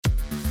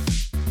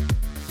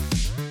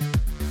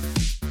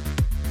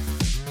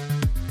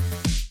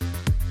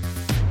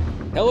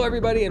Hello,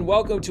 everybody, and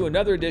welcome to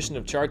another edition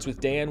of Charts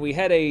with Dan. We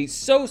had a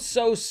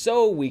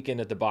so weekend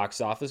at the box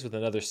office with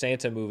another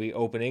Santa movie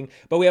opening,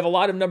 but we have a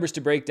lot of numbers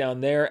to break down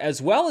there,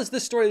 as well as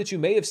this story that you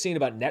may have seen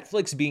about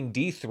Netflix being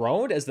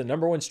dethroned as the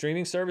 #1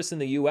 streaming service in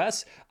the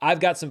US. I've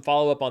got some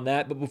follow-up on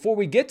that, but before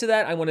we get to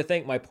that, I want to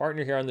thank my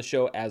partner here on the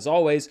show, as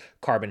always,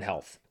 Carbon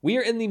Health. We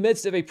are in the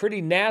midst of a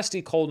pretty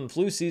nasty cold and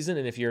flu season,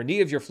 and if you're in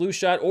need of your flu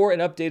shot or an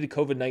updated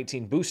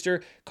COVID-19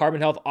 booster,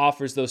 Carbon Health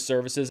offers those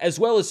services, as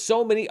well as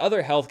so many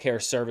other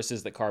healthcare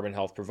services that Carbon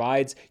Health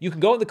provides. You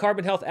can go in the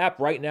Carbon Health app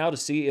right now to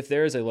see if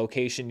there is a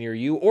location near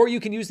you, or you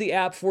can use the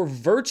app for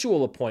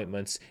virtual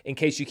appointments in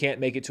case you can't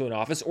make it to an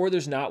office or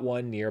there's not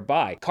one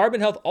nearby. Carbon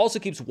Health also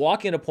keeps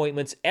walk-in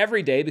appointments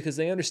every day because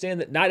they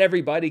understand that not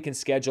everybody can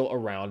schedule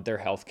around their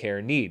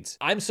healthcare needs.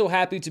 I'm so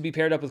happy to be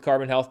paired up with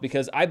Carbon Health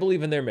because I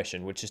believe in their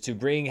mission, which is to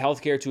bring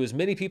healthcare to as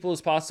many people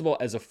as possible,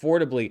 as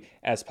affordably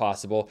as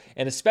possible,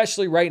 and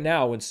especially right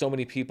now when so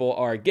many people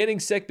are getting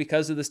sick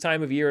because of this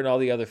time of year and all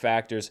the other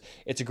factors,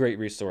 it's a great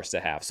resource to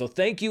have. So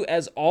thank you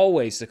as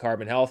always to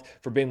Carbon Health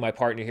for being my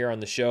partner here on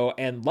the show,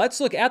 and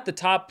let's look at the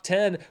top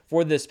 10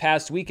 for this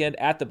past weekend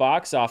at the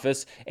box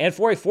office. And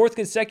for a fourth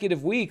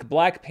consecutive week,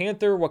 Black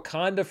Panther: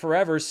 Wakanda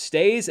Forever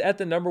stays at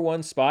the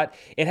 #1 spot.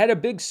 It had a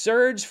big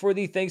surge for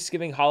the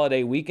Thanksgiving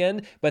holiday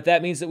weekend, but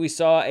that means that we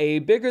saw a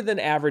bigger than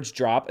average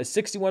drop, a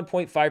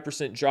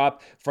 61.5%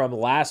 drop from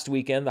last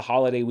weekend, the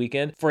holiday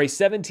weekend, for a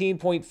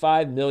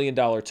 $17.5 million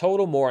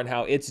total. More on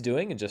how it's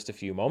doing in just a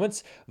few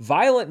moments.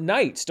 Violent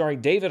Night,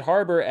 starring David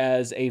Harbour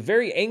as a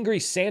very angry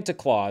Santa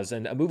Claus,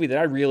 and a movie that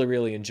I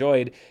really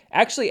enjoyed,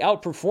 actually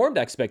outperformed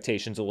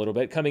expectations a little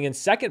bit, coming in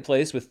second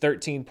place with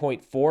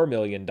 $13.4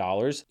 million.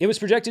 It was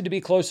projected to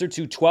be closer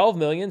to $12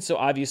 million, so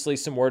obviously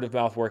some word of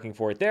mouth working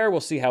for it there. We'll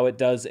see how it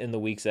does in the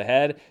weeks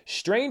ahead.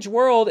 Strange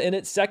World, in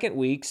its second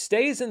week,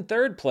 stays in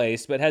third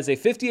place, but has a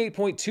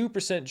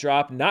 58.2%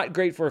 drop, not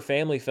great for a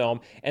family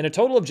film, and a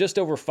total of just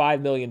over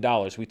 $5 million.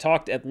 We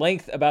talked at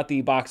length about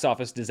the box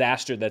office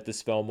disaster that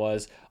this film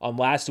was on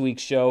last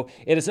week's show.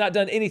 It has not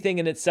done anything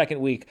in its second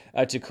week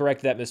to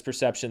correct that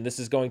misperception. This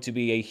is going to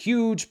be a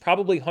huge,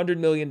 probably $100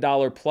 million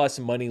plus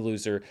money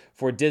loser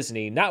for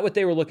Disney. Not what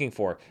they were looking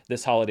for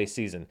this holiday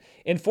season.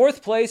 In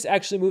fourth place,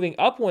 actually moving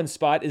up one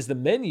spot, is The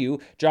Menu,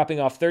 dropping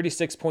off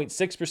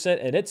 36.6%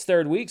 in its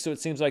third week, so it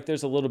seems like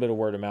there's a little bit of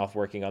word of mouth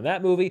working on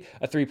that movie,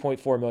 a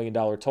 $3.4 million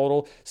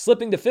total.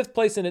 Slipping to fifth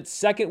place in its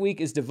second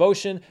week is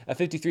Devotion, a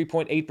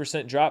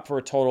 53.8% drop for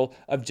a total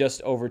of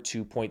just over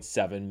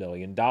 $2.7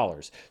 million.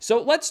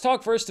 So let's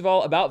talk first of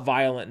all about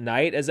Violent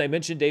Night. As I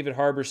mentioned, David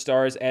Harbour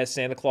stars as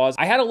Santa Claus.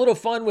 I had a little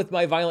fun with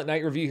my Violent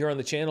Night review here on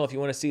the channel. If you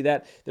want to see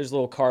that, there's a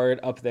little card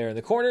up there in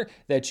the corner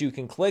that you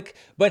can click.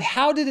 But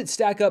how did it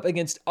stack up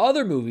against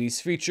other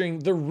movies featuring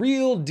the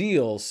real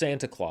deal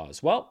Santa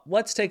Claus? Well,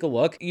 let's take a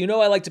look. You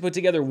know I like to put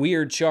together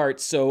weird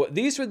charts, so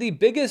these were the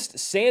biggest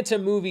Santa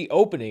movie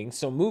openings,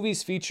 so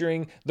movies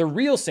featuring the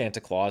real Santa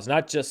Claus,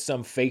 not just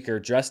some faker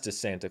dressed as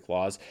Santa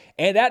Claus.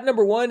 And at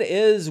 #1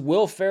 is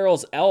Will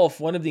Ferrell's Elf,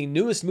 one of the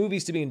newest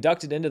movies to be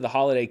inducted into the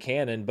holiday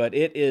canon, but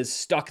it is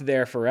stuck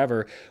there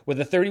forever with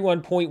a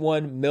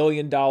 $31.1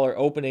 million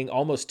opening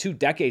almost 2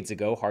 decades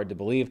ago. Hard to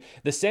believe.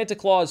 The Santa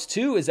Claus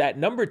 2 is at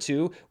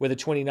 #2 with a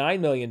 $29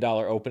 million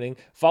opening,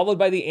 followed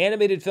by the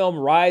animated film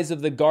Rise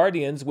of the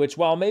Guardians, which,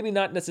 while maybe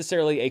not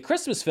necessarily a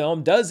Christmas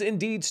film, does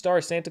indeed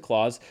star Santa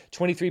Claus,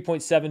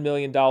 $23.7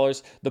 million.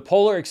 The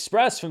Polar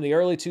Express from the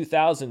early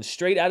 2000s,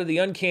 straight out of the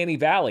Uncanny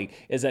Valley,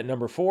 is at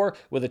 #4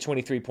 with a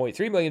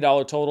 $23.3 million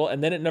total.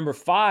 And then at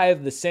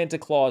 #5, the Santa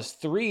Claus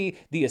 3,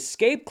 The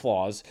Escape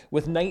Clause,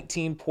 with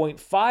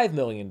 $19.5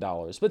 million.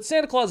 But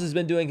Santa Claus has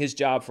been doing his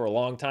job for a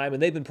long time,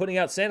 and they've been putting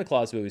out Santa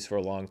Claus movies for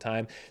a long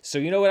time. So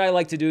you know what I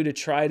like to do to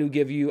try to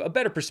give you a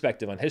better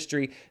perspective on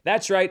history?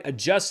 That's right,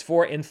 adjust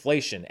for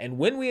inflation. And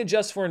when we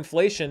adjust for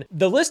inflation,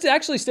 the list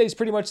actually stays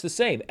pretty much the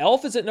same.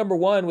 Elf is at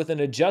 #1 with an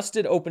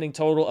adjusted opening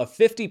total of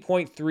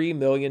 $50.3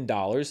 million.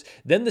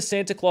 Then the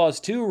Santa Claus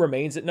 2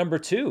 remains at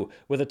 #2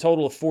 with a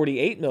total of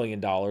 $48 million.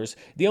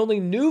 The only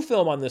new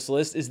film on this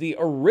list is the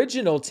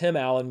original Tim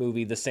Allen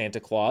movie, The Santa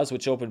Claus,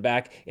 which opened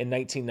back in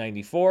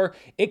 1994.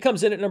 It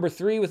comes in at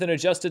 #3 with an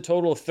adjusted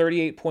total of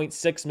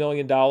 $38.6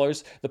 million.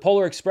 The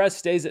Polar Express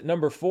stays at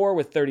 #4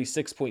 with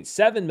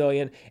 $36.7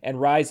 million,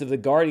 and Rise of the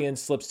Guardian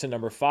slips to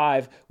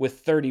 #5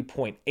 with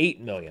 $30.8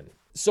 million.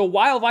 So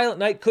while Violent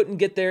Night couldn't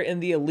get there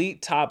in the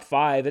elite top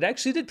 5, it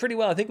actually did pretty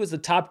well. I think it was the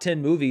top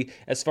 10 movie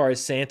as far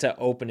as Santa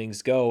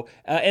openings go.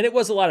 And it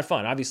was a lot of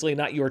fun. Obviously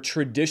not your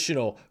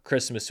traditional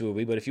Christmas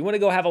movie, but if you want to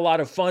go have a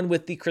lot of fun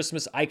with the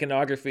Christmas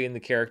iconography and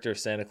the character of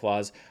Santa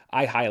Claus,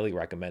 I highly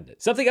recommend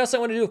it. Something else I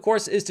want to do, of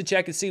course, is to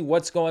check and see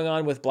what's going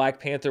on with Black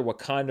Panther: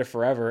 Wakanda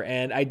Forever.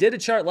 And I did a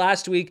chart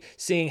last week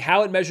seeing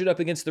how it measured up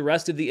against the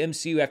rest of the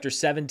MCU after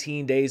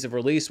 17 days of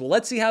release. Well,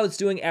 let's see how it's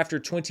doing after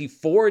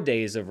 24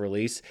 days of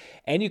release.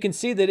 And you can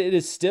see that it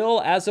is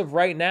still, as of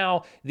right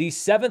now, the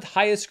 7th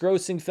highest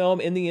grossing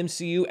film in the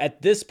MCU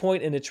at this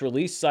point in its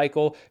release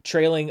cycle,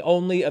 trailing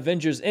only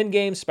Avengers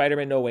Endgame,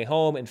 Spider-Man No Way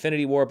Home,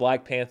 Infinity War,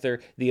 Black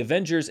Panther, The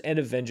Avengers, and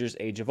Avengers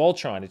Age of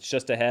Ultron. It's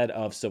just ahead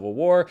of Civil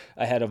War,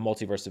 ahead of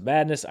Multiverse of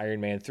Madness,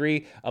 Iron Man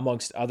 3,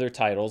 amongst other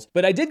titles.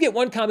 But I did get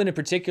one comment in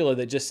particular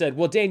that just said,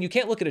 well, Dan, you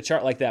can't look at a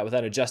chart like that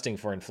without adjusting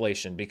for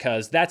inflation,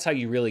 because that's how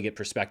you really get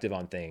perspective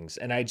on things.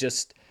 And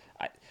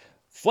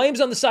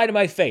flames on the side of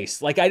my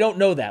face. Like, I don't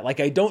know that. Like,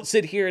 I don't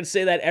sit here and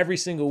say that every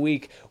single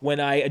week when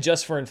I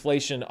adjust for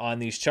inflation on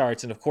these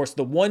charts. And of course,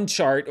 the one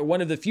chart, or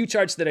one of the few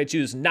charts that I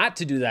choose not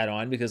to do that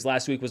on, because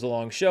last week was a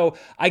long show,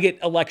 I get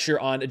a lecture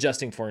on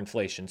adjusting for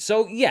inflation.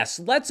 So yes,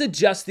 let's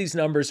adjust these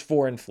numbers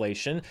for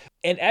inflation.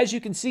 And as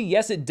you can see,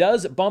 yes, it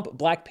does bump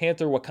Black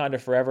Panther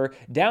Wakanda Forever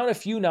down a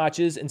few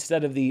notches.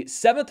 Instead of the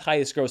 7th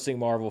highest grossing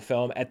Marvel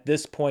film at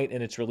this point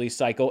in its release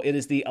cycle, it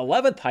is the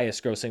 11th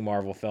highest grossing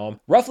Marvel film,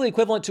 roughly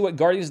equivalent to what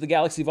Guardians of the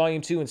Galaxy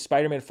Volume 2 and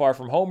Spider-Man Far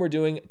From Home were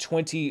doing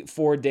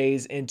 24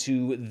 days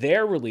into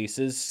their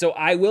releases. So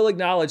I will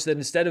acknowledge that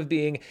instead of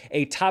being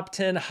a top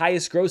 10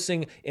 highest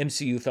grossing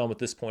MCU film at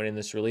this point in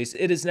this release,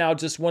 it is now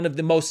just one of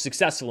the most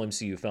successful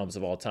MCU films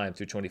of all time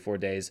through 24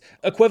 days,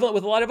 equivalent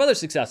with a lot of other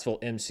successful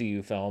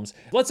MCU films.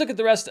 Let's look at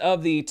the rest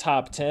of the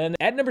top 10.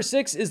 At number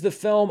 6 is the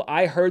film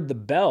I Heard the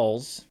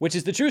Bells, which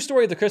is the true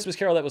story of the Christmas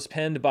Carol that was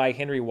penned by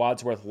Henry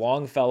Wadsworth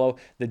Longfellow,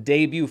 the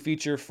debut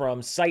feature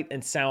from Sight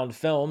and Sound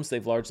Films.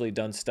 They've largely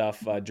done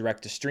stuff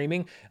direct to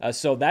streaming.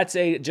 So that's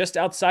just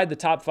outside the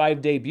top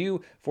 5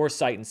 debut for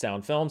Sight and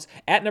Sound Films.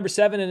 At number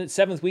 7 in its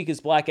 7th week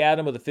is Black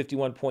Adam with a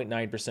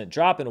 51.9%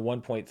 drop and a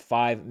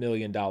 $1.5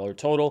 million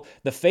total.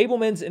 The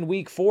Fabelmans in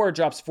week 4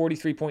 drops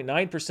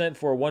 43.9%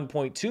 for a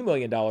 $1.2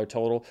 million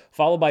total,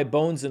 followed by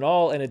Bones and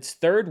All in its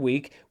 3rd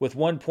week with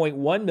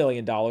 $1.1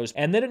 million.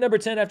 And then at number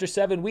 10, after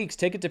 7 weeks,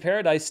 Ticket to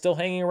Paradise still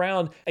hanging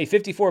around, a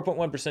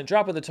 54.1%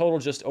 drop with a total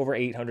just over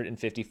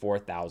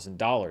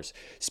 $854,000.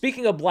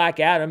 Speaking of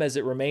Black Adam, as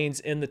it remains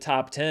in the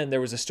top 10,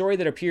 there was a story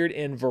that appeared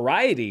in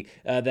Variety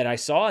that I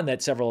saw and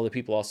that several other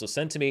people also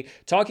sent to me,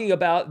 talking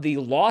about the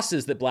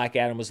losses that Black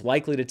Adam was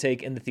likely to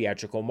take in the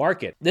theatrical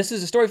market. This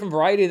is a story from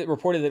Variety that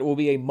reported that it will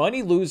be a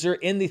money loser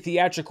in the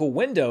theatrical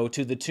window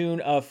to the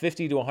tune of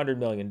 $50 to $100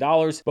 million.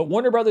 But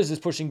Warner Brothers is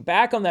pushing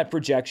back on that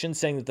projection,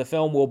 saying that the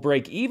film will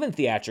break even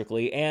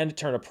theatrically and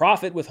turn a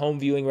profit with home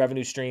viewing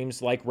revenue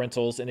streams like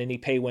rentals and any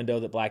pay window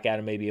that Black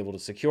Adam may be able to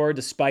secure,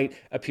 despite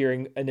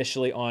appearing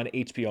initially on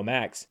HBO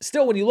Max.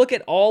 Still, when you look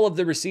at all of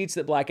the receipts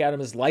that Black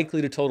Adam is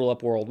likely to total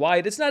up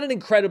worldwide, it's not an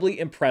incredibly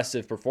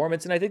impressive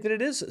performance, and I think that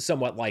it is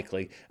somewhat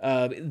likely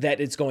that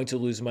it's going to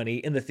lose money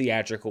in the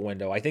theatrical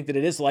window. I think that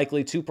it is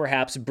likely to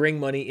perhaps bring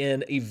money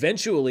in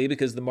eventually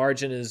because the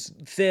margin is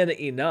thin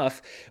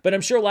enough, but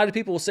I'm sure a lot of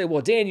people will say,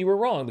 well, Dan, you were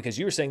wrong because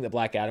you were saying that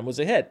Black Adam was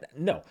a hit.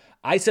 No,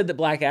 I said that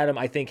Black Adam,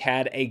 I think,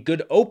 had a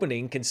good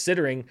opening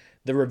considering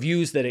the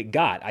reviews that it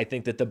got. I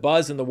think that the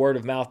buzz and the word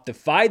of mouth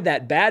defied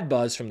that bad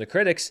buzz from the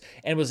critics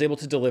and was able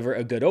to deliver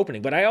a good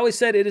opening. But I always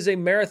said it is a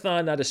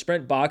marathon, not a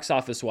sprint box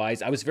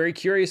office-wise. I was very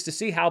curious to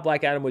see how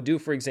Black Adam would do,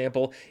 for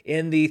example,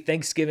 in the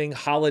Thanksgiving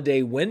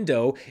holiday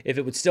window, if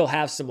it would still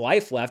have some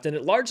life left, and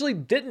it largely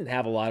didn't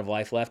have a lot of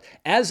life left,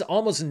 as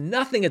almost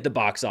nothing at the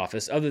box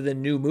office other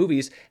than new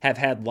movies have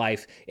had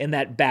life in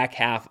that back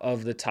half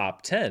of the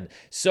top 10.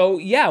 So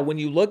yeah, when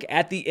you look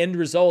at the end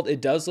result,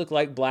 it does look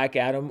like Black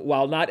Adam,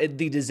 while not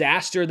the disaster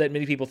that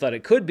many people thought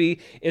it could be,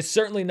 is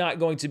certainly not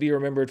going to be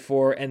remembered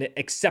for an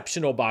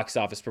exceptional box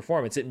office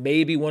performance. It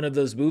may be one of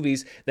those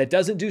movies that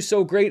doesn't do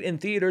so great in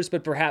theaters,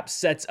 but perhaps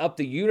sets up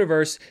the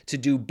universe to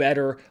do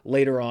better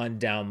later on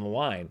down the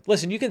line.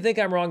 Listen, you can think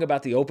I'm wrong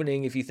about the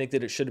opening if you think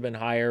that it should have been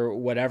higher,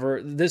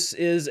 whatever. This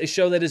is a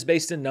show that is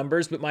based in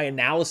numbers, but my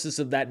analysis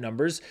of that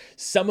numbers,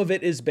 some of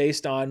it is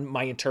based on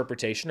my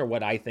interpretation or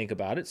what I think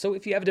about it. So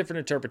if you have a different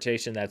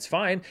interpretation, that's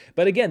fine.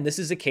 But again, this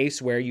is a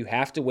case where you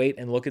have to wait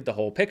and look at the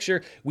whole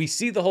picture. We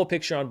see the whole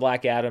picture on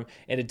Black Adam,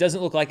 and it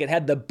doesn't look like it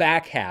had the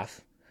back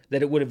half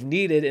that it would have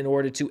needed in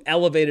order to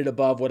elevate it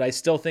above what I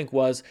still think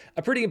was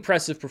a pretty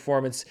impressive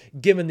performance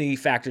given the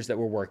factors that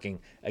were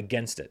working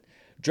against it.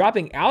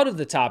 Dropping out of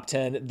the top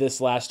 10 this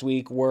last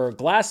week were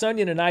Glass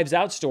Onion and Knives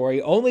Out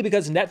Story, only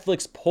because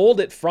Netflix pulled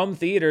it from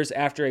theaters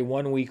after a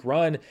 1-week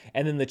run,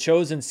 and then The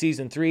Chosen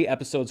Season 3,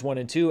 Episodes 1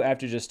 and 2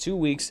 after just 2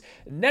 weeks.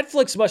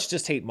 Netflix must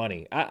just hate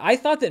money. I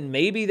thought that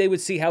maybe they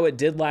would see how it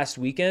did last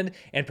weekend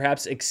and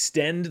perhaps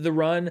extend the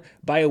run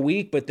by a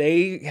week, but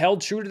they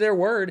held true to their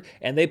word,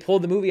 and they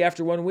pulled the movie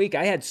after 1 week.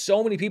 I had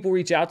so many people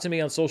reach out to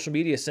me on social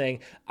media saying,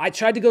 I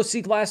tried to go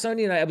see Glass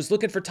Onion, I was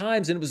looking for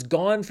times, and it was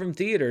gone from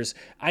theaters.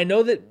 I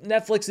know that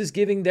Netflix is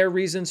giving their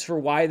reasons for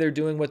why they're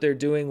doing what they're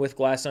doing with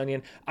Glass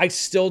Onion. I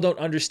still don't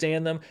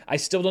understand them. I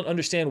still don't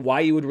understand why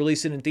you would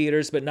release it in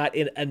theaters, but not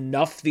in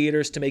enough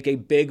theaters to make a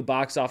big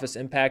box office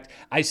impact.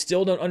 I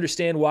still don't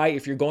understand why,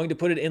 if you're going to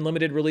put it in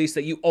limited release,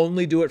 that you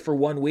only do it for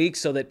 1 week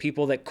so that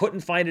people that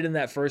couldn't find it in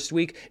that first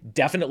week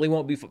definitely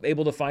won't be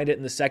able to find it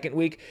in the second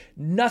week.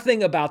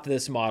 Nothing about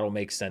this model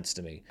makes sense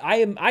to me.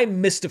 I'm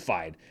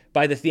mystified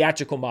by the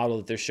theatrical model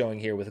that they're showing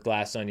here with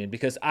Glass Onion,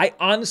 because I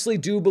honestly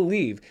do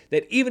believe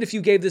that even if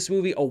you gave this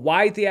movie a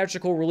wide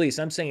theatrical release,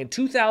 I'm saying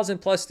 2,000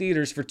 plus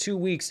theaters for 2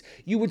 weeks,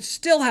 you would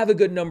still have a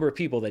good number of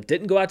people that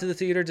didn't go out to the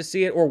theater to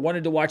see it or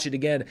wanted to watch it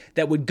again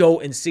that would go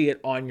and see it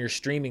on your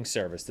streaming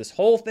service. This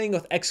whole thing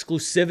with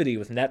exclusivity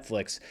with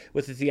Netflix,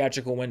 with the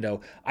theatrical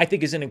window, I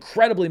think is an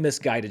incredibly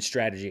misguided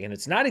strategy, and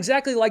it's not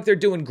exactly like they're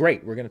doing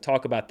great. We're going to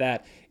talk about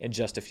that in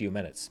just a few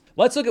minutes.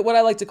 Let's look at what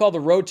I like to call the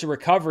road to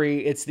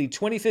recovery. It's the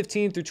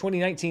 2015 through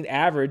 2019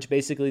 average,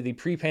 basically the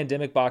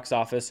pre-pandemic box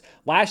office,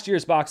 last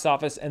year's box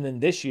office, and then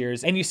this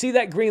year's. And you see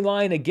that green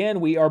line again,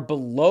 we are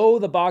below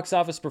the box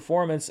office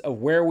performance of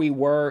where we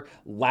were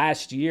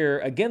last year.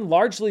 Again,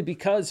 largely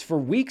because for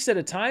weeks at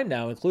a time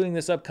now, including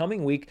this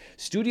upcoming week,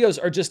 studios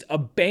are just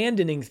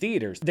abandoning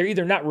theaters. They're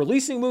either not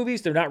releasing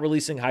movies, they're not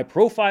releasing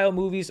high-profile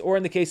movies, or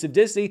in the case of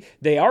Disney,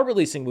 they are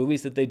releasing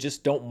movies that they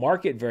just don't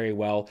market very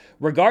well.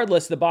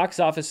 Regardless, the box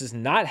office is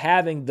not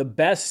having the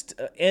best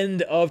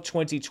end of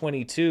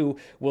 2022.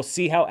 We'll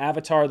see how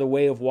Avatar: The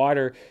Way of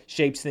Water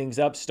shapes things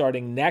up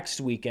starting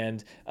next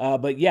weekend.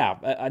 But yeah,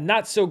 a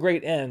not so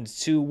great end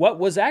to what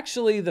was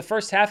actually the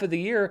first half of the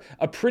year,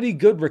 a pretty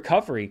good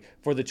recovery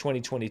for the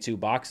 2022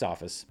 box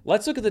office.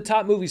 Let's look at the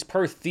top movies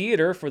per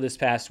theater for this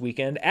past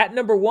weekend. At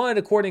number one,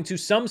 according to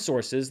some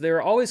sources, there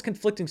are always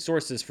conflicting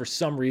sources for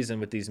some reason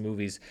with these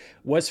movies,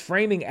 was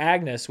Framing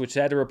Agnes, which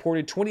had a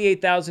reported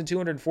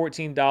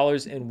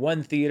 $28,214 in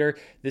one theater.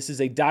 This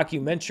is a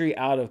documentary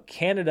out of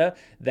Canada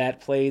that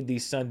played the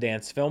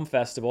Sundance Film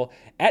Festival.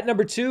 At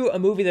number two, a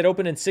movie that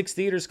opened in 6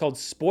 theaters called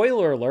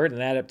Spoiler Alert,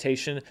 an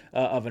adaptation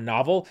of a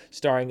novel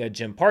starring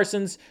Jim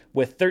Parsons,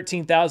 with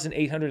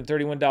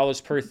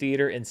 $13,831 per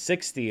theater in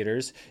 6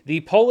 theaters. The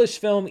Polish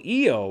film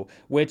EO,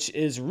 which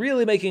is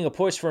really making a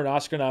push for an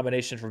Oscar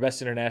nomination for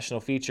Best International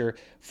Feature,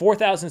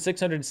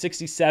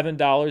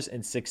 $4,667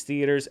 in 6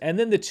 theaters. And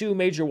then the 2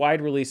 major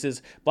wide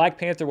releases, Black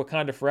Panther: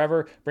 Wakanda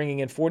Forever, bringing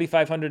in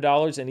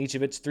 $4,500 in each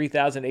of its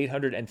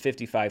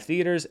 3,855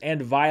 theaters,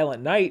 and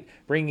Violent Night,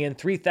 bringing in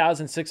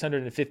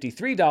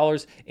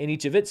 $3,653 in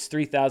each of its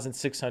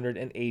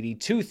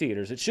 3,682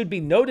 theaters. It should be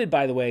noted,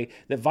 by the way,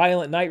 that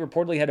Violent Night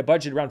reportedly had a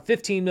budget around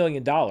 $15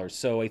 million,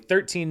 so a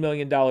 $13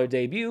 million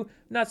debut,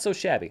 not so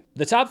shabby.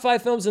 The top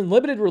 5 films in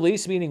limited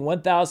release, meaning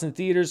 1,000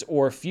 theaters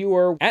or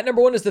fewer. At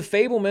number 1 is The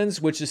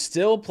Fabelmans, which is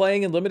still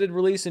playing in limited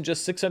release in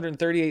just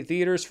 638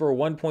 theaters for a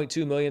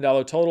 $1.2 million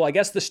total. I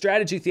guess the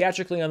strategy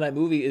theatrically on that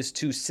movie is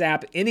to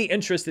sap any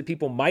interest that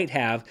people might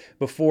have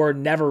before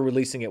never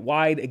releasing it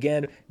wide.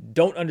 Again,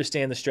 don't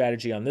understand the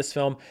strategy on this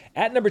film.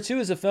 At number 2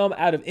 is a film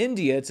out of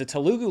India. It's a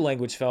Telugu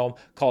language film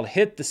called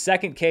Hit the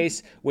Second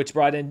Case, which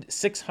brought in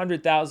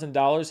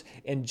 $600,000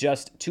 in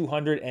just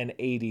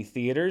 280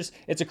 theaters.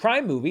 It's a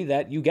crime movie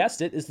that, you guessed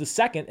it, is the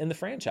second in the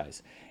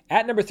franchise.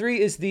 At number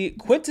 3 is the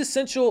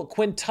quintessential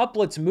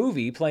quintuplets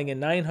movie, playing in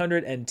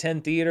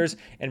 910 theaters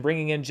and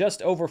bringing in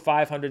just over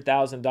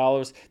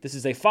 $500,000. This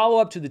is a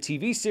follow-up to the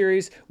TV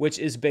series, which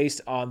is based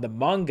on the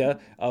manga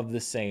of the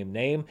same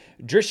name.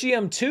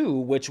 Drishyam 2,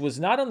 which was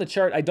not on the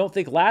chart, I don't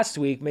think, last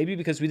week, maybe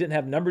because we didn't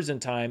have numbers in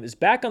time, is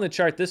back on the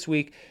chart this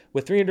week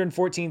with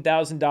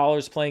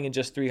 $314,000, playing in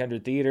just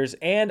 300 theaters.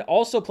 And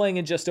also playing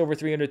in just over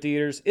 300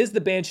 theaters is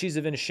The Banshees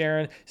of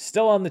Inisherin,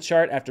 still on the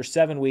chart after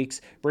 7 weeks,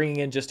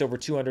 bringing in just over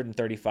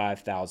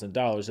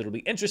 $235,000. It'll be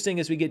interesting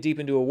as we get deep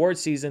into award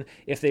season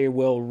if they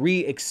will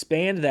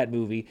re-expand that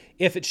movie,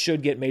 if it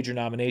should get major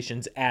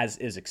nominations, as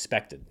is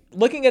expected.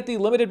 Looking at the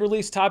limited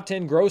release top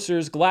 10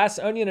 grossers, Glass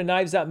Onion and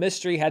Knives Out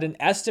Mystery had an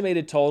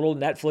estimated total.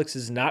 Netflix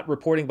is not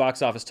reporting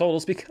box office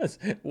totals because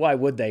why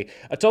would they?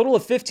 A total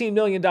of $15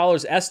 million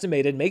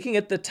estimated, making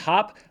it the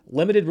top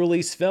limited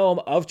release film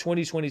of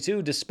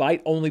 2022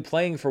 despite only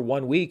playing for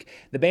 1 week.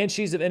 The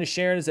Banshees of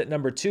Inisherin is at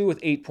number 2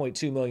 with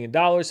 $8.2 million,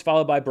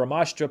 followed by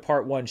Brahmastra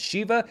Part 1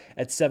 Shiva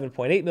at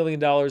 $7.8 million.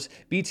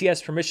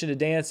 BTS Permission to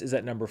Dance is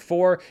at number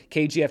 4.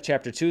 KGF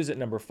Chapter 2 is at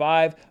number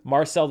 5.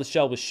 Marcel the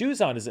Shell with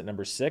Shoes On is at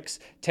number 6.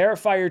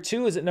 Terrifier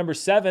 2 is at number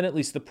 7, at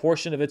least the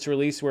portion of its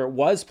release where it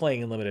was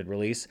playing in limited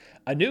release.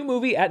 A new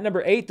movie at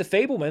number 8, The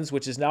Fabelmans,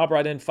 which has now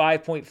brought in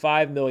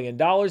 $5.5 million.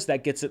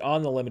 That gets it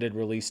on the limited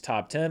release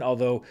top 10,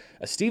 although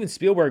a Steven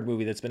Spielberg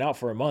movie that's been out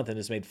for a month and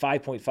has made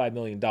 $5.5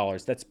 million,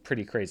 that's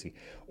pretty crazy.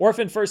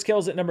 Orphan First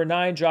Kills at number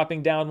 9,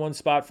 dropping down 1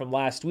 spot from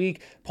last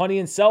week. Punny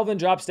and Selvin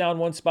drops down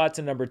 1 spot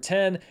to number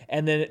 10,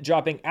 and then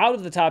dropping out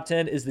of the top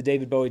 10 is the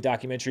David Bowie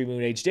documentary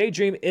Moon Age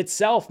Daydream,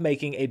 itself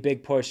making a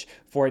big push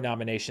for a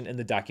nomination in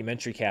the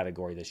documentary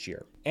category this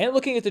year. And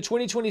looking at the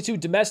 2022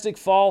 domestic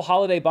fall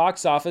holiday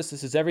box office,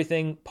 this is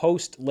everything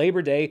post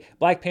Labor Day.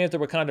 Black Panther: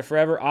 Wakanda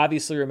Forever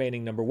obviously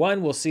remaining number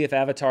 1. We'll see if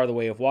Avatar: The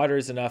Way of Water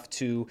is enough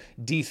to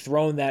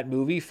dethrone that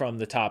movie from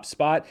the top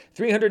spot.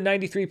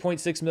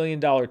 $393.6 million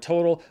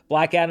total.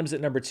 Black Adam's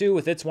at number 2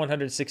 with its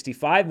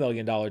 $165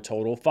 million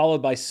total,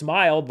 followed by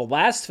Smile, the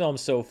last film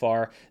films so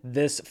far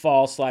this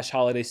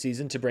fall/holiday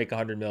season to break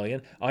 100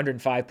 million,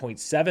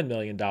 $105.7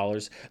 million.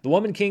 The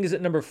Woman King is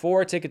at number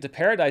 4, Ticket to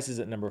Paradise is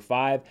at number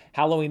 5,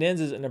 Halloween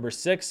Ends is at number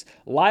 6,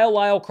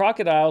 Lyle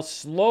Crocodile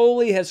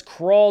slowly has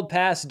crawled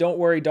past Don't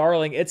Worry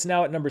Darling. It's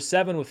now at number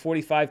 7 with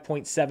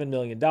 $45.7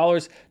 million.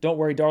 Don't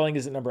Worry Darling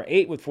is at number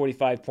 8 with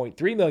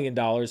 $45.3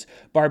 million.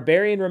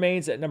 Barbarian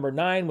remains at number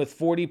 9 with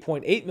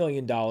 $40.8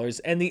 million.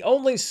 And the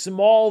only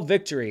small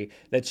victory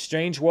that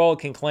Strange World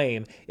can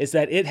claim is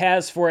that it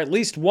has, for at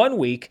least 1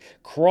 week,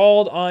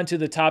 crawled onto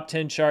the top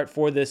 10 chart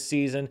for this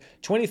season.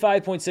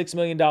 $25.6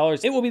 million.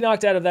 It will be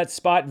knocked out of that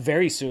spot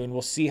very soon.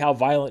 We'll see how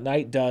Violent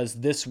Night does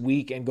this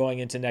week and going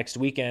into next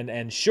weekend,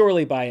 and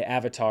surely by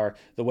Avatar,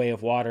 The Way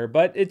of Water.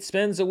 But it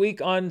spends a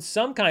week on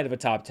some kind of a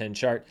top 10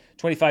 chart.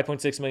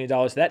 $25.6 million.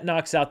 That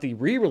knocks out the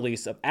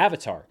re-release of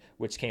Avatar,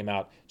 which came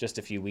out just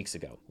a few weeks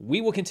ago.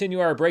 We will continue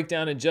our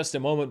breakdown in just a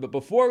moment, but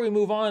before we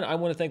move on, I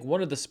want to thank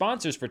one of the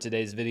sponsors for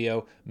today's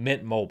video,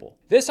 Mint Mobile.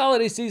 This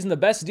holiday season, the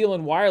best deal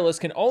in wireless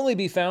can only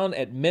be found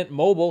at Mint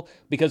Mobile,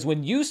 because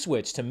when you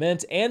switch to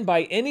Mint and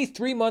buy any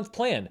 3-month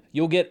plan,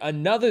 you'll get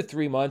another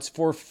 3 months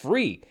for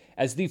free.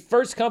 As the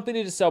first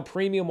company to sell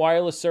premium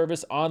wireless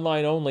service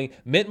online only,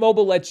 Mint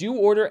Mobile lets you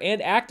order and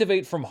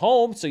activate from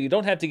home so you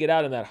don't have to get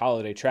out in that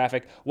holiday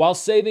traffic, while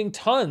saving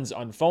tons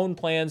on phone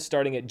plans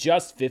starting at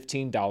just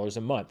 $15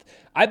 a month.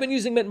 I've been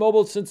using Mint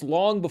Mobile since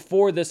long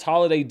before this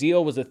holiday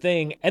deal was a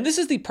thing, and this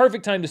is the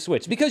perfect time to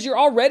switch because you're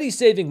already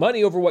saving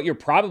money over what you're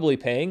probably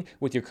paying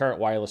with your current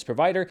wireless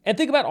provider. And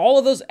think about all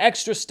of those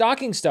extra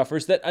stocking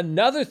stuffers that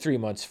another 3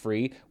 months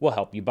free will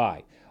help you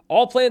buy.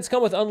 All plans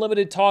come with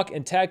unlimited talk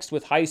and text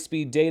with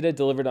high-speed data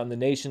delivered on the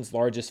nation's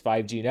largest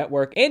 5G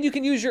network, and you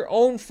can use your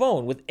own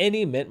phone with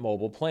any Mint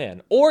Mobile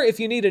plan. Or if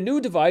you need a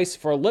new device,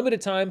 for a limited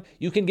time,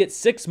 you can get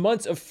 6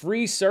 months of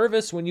free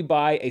service when you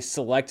buy a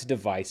select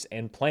device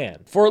and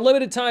plan. For a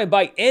limited time,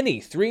 buy any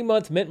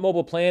 3-month Mint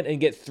Mobile plan and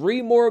get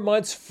 3 more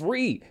months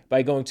free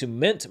by going to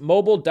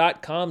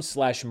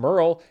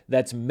mintmobile.com/Merle.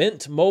 That's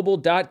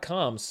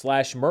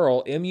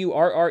mintmobile.com/Merle,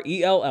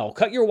 M-U-R-R-E-L-L.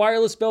 Cut your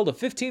wireless bill to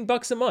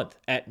 $15 a month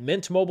at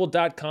mintmobile.com/Merle.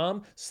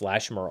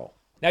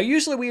 Now,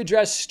 usually we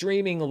address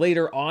streaming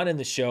later on in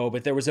the show,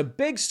 but there was a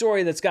big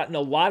story that's gotten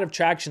a lot of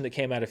traction that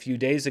came out a few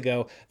days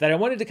ago that I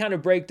wanted to kind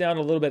of break down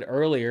a little bit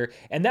earlier,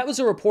 and that was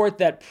a report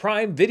that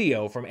Prime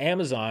Video from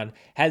Amazon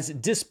has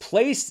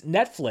displaced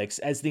Netflix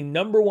as the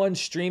 #1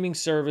 streaming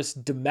service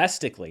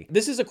domestically.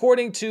 This is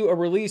according to a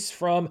release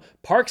from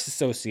Parks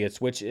Associates,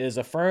 which is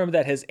a firm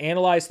that has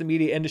analyzed the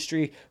media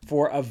industry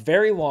for a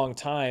very long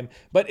time,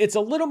 but it's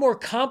a little more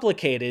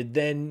complicated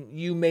than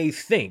you may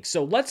think.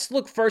 So let's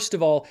look first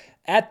of all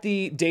at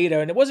the data,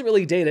 and it wasn't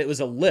really data, it was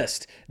a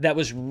list that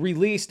was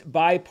released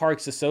by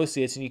Parks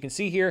Associates. And you can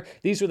see here,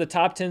 these were the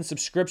top 10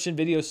 subscription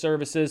video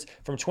services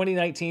from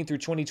 2019 through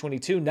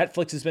 2022.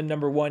 Netflix has been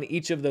 #1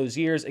 each of those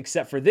years,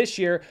 except for this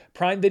year.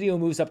 Prime Video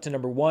moves up to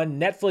 #1,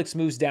 Netflix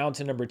moves down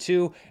to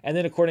 #2, and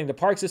then according to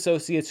Parks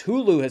Associates,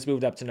 Hulu has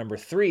moved up to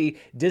 #3,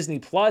 Disney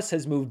Plus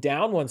has moved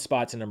down 1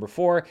 spot to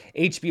 #4,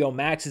 HBO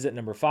Max is at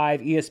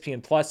 #5,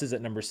 ESPN Plus is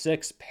at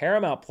 #6,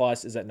 Paramount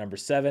Plus is at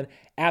 #7,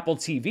 Apple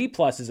TV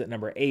Plus is at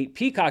 #8,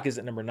 Peacock is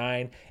at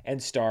 #9, and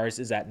Starz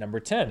is at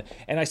 #10.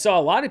 And I saw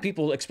a lot of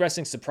people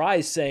expressing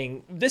surprise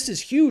saying, this is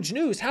huge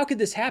news. How could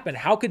this happen?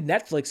 How could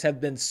Netflix have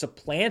been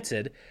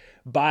supplanted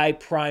by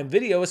Prime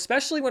Video,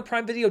 especially when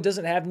Prime Video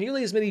doesn't have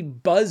nearly as many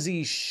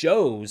buzzy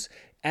shows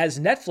as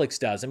Netflix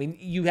does? I mean,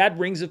 you had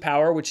Rings of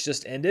Power, which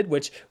just ended,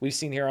 which we've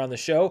seen here on the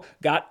show,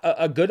 got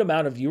a good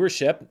amount of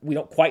viewership. We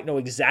don't quite know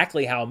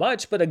exactly how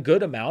much, but a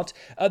good amount.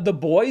 The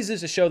Boys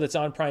is a show that's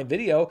on Prime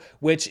Video,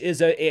 which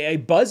is a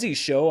buzzy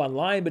show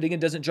online, but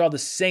again, doesn't draw the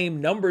same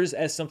numbers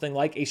as something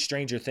like a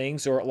Stranger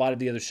Things or a lot of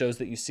the other shows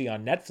that you see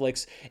on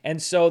Netflix. And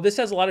so this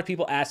has a lot of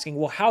people asking,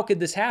 well, how could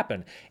this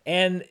happen?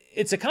 And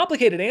it's a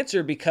complicated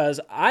answer because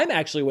I'm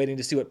actually waiting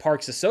to see what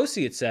Parks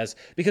Associates says,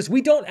 because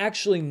we don't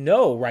actually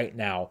know right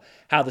now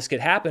how this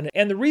could happen.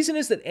 And the reason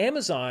is that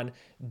Amazon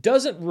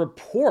doesn't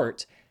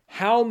report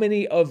how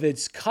many of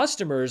its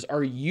customers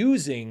are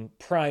using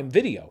Prime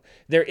Video.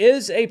 There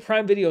is a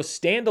Prime Video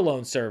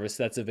standalone service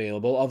that's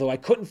available, although I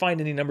couldn't find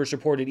any numbers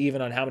reported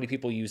even on how many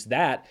people use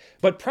that.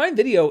 But Prime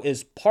Video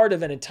is part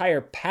of an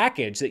entire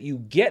package that you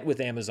get with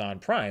Amazon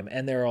Prime.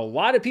 And there are a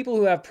lot of people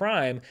who have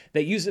Prime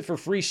that use it for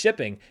free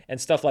shipping and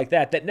stuff like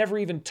that, that never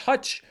even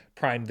touch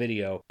Prime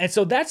Video. And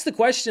so that's the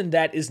question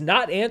that is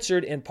not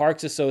answered in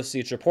Parks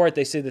Associates' report.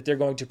 They say that they're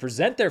going to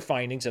present their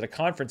findings at a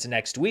conference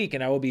next week,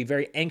 and I will be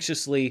very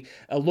anxiously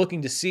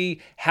looking to see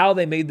how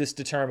they made this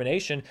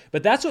determination.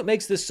 But that's what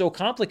makes this so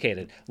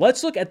complicated.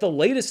 Let's look at the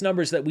latest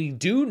numbers that we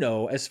do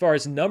know as far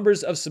as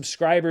numbers of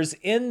subscribers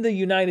in the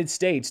United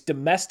States,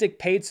 domestic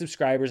paid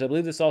subscribers. I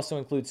believe this also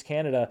includes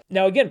Canada.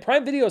 Now, again,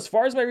 Prime Video, as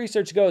far as my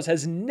research goes,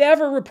 has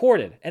never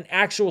reported an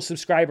actual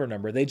subscriber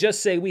number. They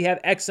just say we have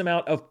X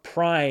amount of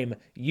Prime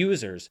users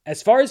users.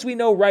 As far as we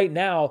know right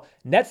now,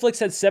 Netflix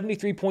had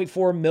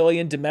 73.4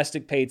 million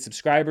domestic paid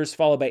subscribers,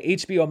 followed by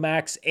HBO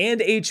Max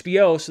and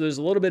HBO, so there's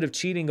a little bit of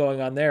cheating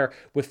going on there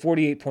with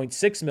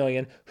 48.6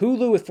 million,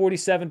 Hulu with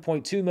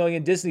 47.2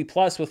 million, Disney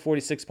Plus with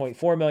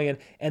 46.4 million,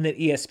 and then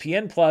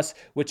ESPN Plus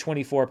with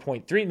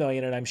 24.3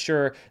 million, and I'm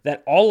sure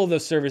that all of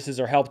those services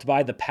are helped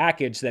by the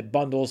package that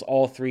bundles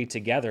all three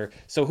together.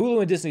 So Hulu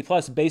and Disney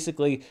Plus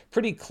basically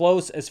pretty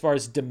close as far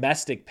as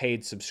domestic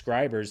paid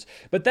subscribers,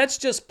 but that's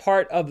just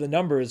part of the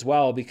number as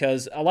well,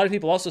 because a lot of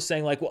people also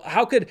saying like, well,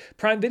 how could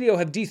Prime Video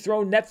have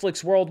dethroned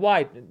Netflix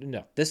worldwide?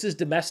 No, this is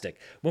domestic.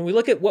 When we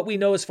look at what we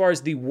know as far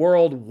as the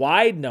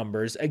worldwide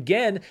numbers,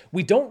 again,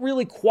 we don't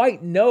really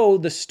quite know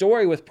the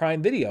story with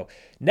Prime Video.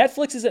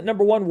 Netflix is at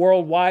number one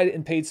worldwide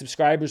in paid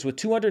subscribers with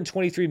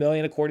 223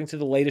 million, according to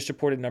the latest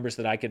reported numbers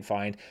that I could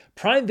find.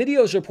 Prime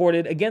Video's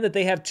reported, again, that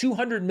they have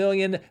 200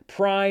 million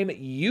Prime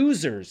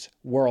users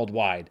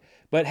worldwide,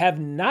 but have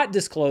not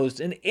disclosed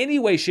in any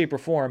way, shape, or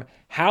form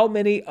how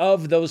many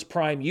of those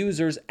Prime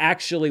users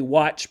actually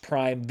watch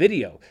Prime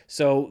Video.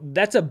 So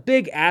that's a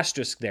big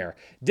asterisk there.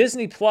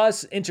 Disney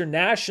Plus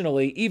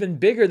internationally, even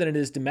bigger than it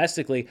is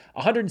domestically,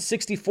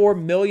 164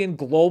 million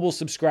global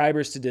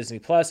subscribers to Disney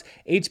Plus.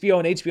 HBO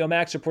and HBO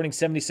Max reporting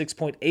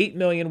 76.8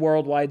 million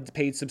worldwide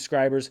paid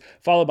subscribers,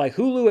 followed by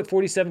Hulu at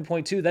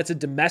 47.2. That's a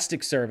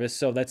domestic service,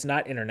 so that's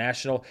not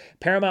international.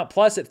 Paramount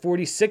Plus at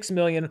 46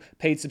 million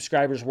paid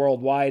subscribers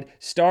worldwide.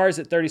 Starz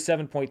at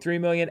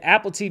 37.3 million.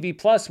 Apple TV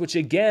Plus, which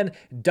again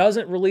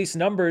doesn't release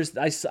numbers.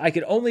 I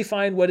could only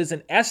find what is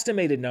an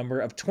estimated number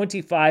of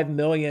 25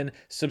 million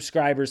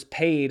subscribers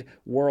paid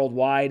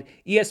worldwide.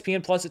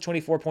 ESPN Plus at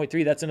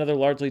 24.3. That's another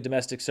largely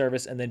domestic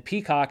service. And then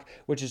Peacock,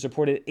 which has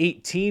reported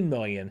 18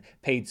 million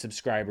paid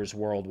subscribers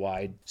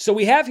worldwide. So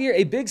we have here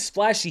a big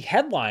splashy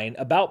headline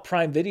about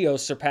Prime Video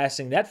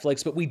surpassing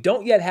Netflix, but we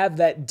don't yet have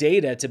that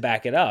data to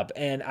back it up.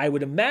 And I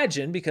would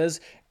imagine, because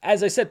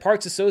as I said,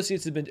 Parks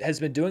Associates has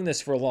been doing this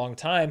for a long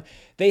time,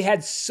 they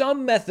had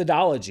some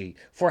methodology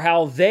for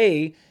how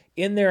they,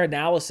 in their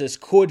analysis,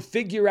 could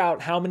figure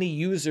out how many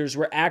users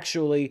were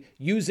actually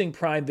using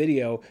Prime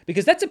Video,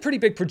 because that's a pretty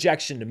big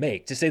projection to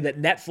make, to say that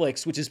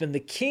Netflix, which has been the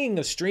king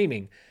of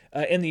streaming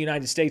in the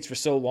United States for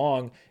so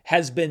long,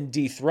 has been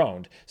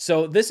dethroned.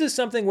 So this is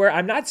something where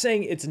I'm not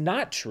saying it's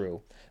not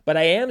true, but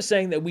I am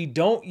saying that we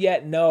don't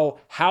yet know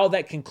how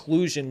that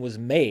conclusion was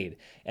made.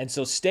 And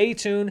so stay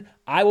tuned.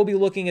 I will be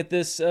looking at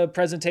this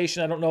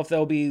presentation. I don't know if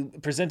they'll be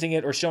presenting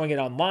it or showing it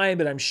online,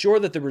 but I'm sure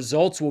that the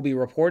results will be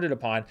reported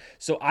upon.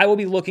 So I will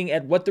be looking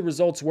at what the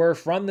results were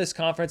from this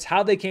conference,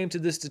 how they came to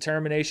this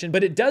determination.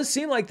 But it does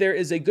seem like there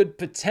is a good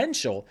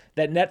potential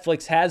that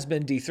Netflix has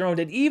been dethroned.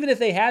 And even if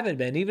they haven't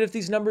been, even if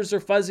these numbers are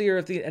fuzzy or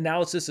if the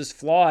analysis is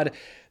flawed,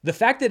 the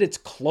fact that it's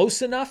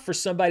close enough for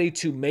somebody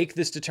to make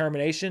this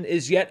determination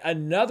is yet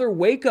another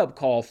wake-up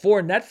call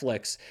for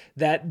Netflix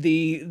that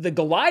the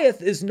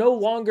Goliath is no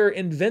longer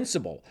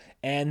invincible.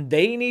 And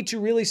they need to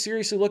really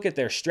seriously look at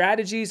their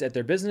strategies, at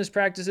their business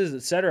practices,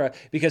 etc.,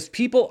 because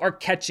people are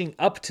catching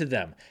up to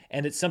them.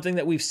 And it's something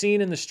that we've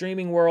seen in the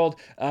streaming world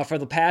for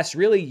the past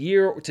really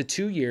year to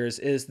 2 years,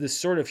 is this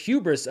sort of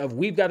hubris of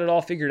we've got it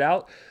all figured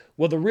out.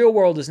 Well, the real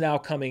world is now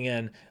coming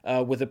in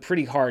with a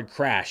pretty hard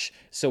crash.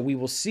 So we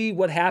will see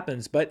what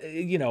happens. But,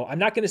 I'm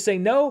not going to say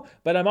no,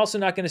 but I'm also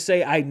not going to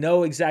say I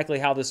know exactly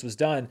how this was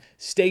done.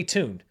 Stay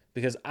tuned,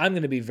 because I'm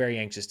going to be very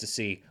anxious to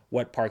see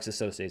what Parks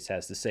Associates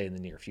has to say in the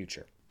near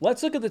future.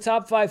 Let's look at the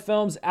top 5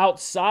 films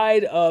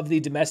outside of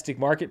the domestic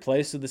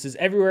marketplace. So this is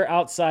everywhere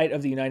outside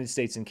of the United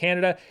States and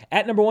Canada.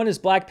 At number 1 is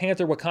Black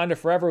Panther: Wakanda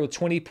Forever with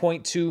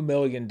 $20.2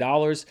 million.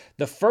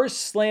 The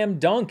first Slam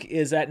Dunk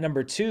is at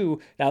number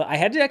 2. Now, I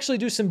had to actually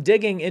do some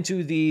digging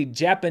into the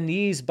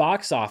Japanese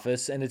box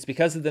office, and it's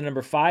because of the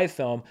number 5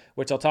 film,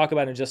 which I'll talk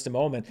about in just a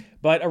moment.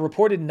 But a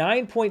reported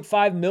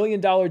 $9.5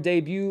 million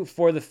debut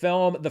for the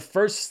film, the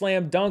first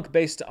Slam Dunk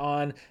based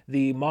on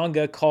the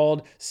manga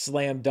called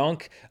Slam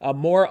Dunk.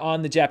 More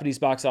on the Japanese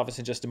box office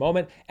in just a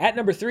moment. At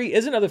number 3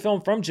 is another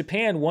film from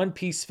Japan, One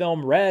Piece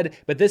film Red,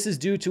 but this is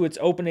due to its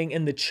opening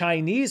in the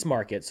Chinese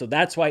market, so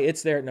that's why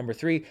it's there at number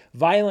 3.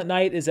 Violent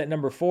Night is at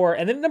number 4,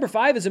 and then number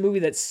 5 is a movie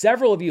that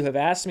several of you have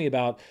asked me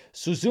about,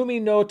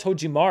 Suzumi no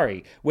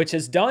Tojimari, which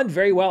has done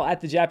very well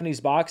at the Japanese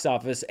box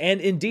office,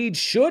 and indeed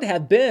should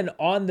have been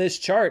on this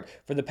chart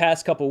for the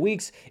past couple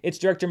weeks. It's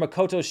director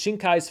Makoto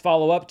Shinkai's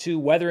follow-up to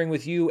Weathering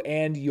with You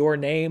and Your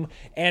Name,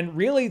 and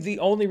really the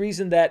only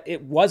reason that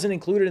it wasn't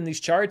included in these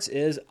charts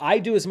is I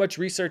do as much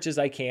research as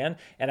I can,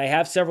 and I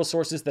have several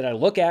sources that I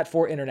look at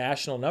for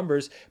international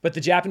numbers, but the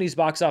Japanese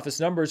box office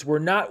numbers were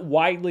not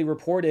widely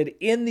reported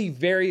in the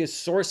various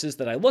sources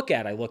that I look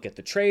at. I look at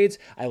the trades,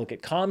 I look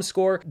at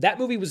ComScore. That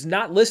movie was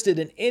not listed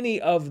in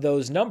any of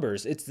those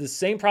numbers. It's the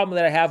same problem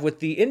that I have with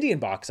the Indian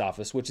box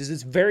office, which is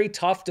it's very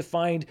tough to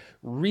find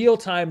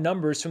real-time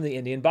numbers from the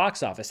Indian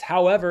box office.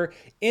 However,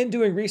 in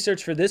doing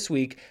research for this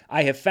week,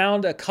 I have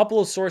found a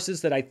couple of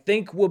sources that I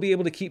think will be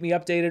able to keep me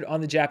updated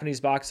on the Japanese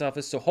box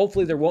office, so hopefully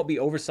hopefully there won't be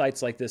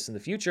oversights like this in the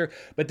future.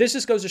 But this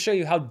just goes to show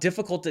you how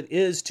difficult it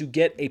is to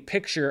get a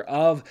picture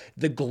of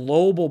the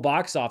global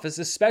box office,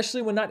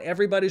 especially when not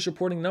everybody's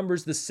reporting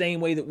numbers the same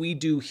way that we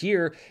do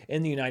here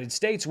in the United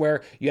States,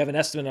 where you have an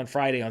estimate on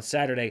Friday, on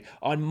Saturday,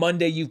 on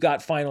Monday you've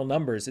got final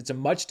numbers. It's a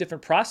much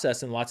different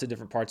process in lots of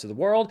different parts of the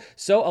world.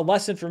 So a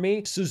lesson for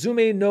me,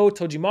 Suzume no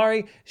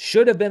Tojimari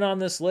should have been on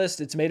this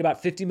list. It's made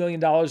about $50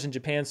 million in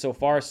Japan so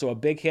far, so a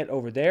big hit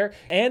over there.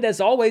 And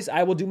as always,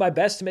 I will do my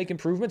best to make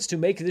improvements to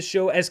make this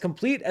show as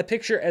complete a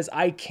picture as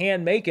I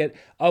can make it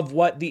of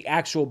what the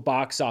actual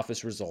box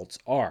office results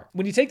are.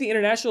 When you take the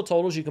international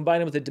totals, you combine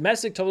them with the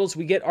domestic totals,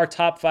 we get our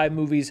top 5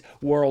 movies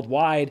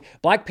worldwide.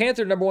 Black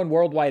Panther, number 1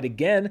 worldwide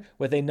again,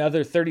 with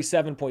another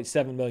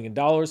 $37.7 million.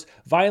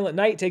 Violent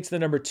Night takes the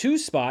number 2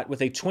 spot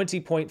with a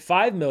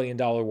 $20.5 million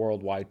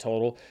worldwide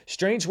total.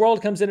 Strange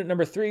World comes in at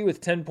number 3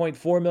 with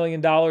 $10.4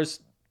 million.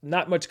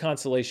 Not much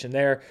consolation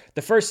there.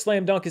 The First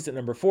Slam Dunk is at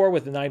number 4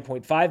 with a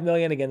 $9.5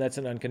 million. Again, that's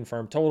an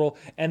unconfirmed total.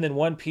 And then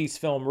One Piece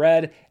Film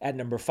Red at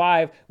number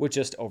 5 with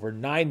just over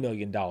 $9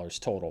 million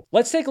total.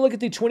 Let's take a look at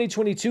the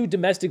 2022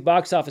 domestic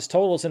box office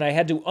totals. And I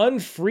had to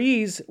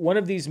unfreeze one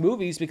of these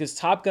movies because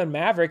Top Gun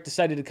Maverick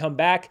decided to come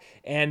back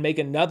and make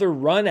another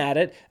run at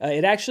it.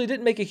 It actually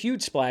didn't make a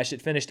huge splash.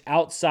 It finished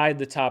outside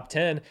the top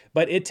 10,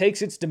 but it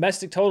takes its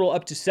domestic total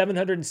up to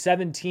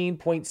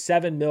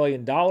 $717.7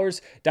 million.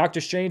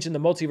 Doctor Strange in the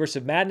Multiverse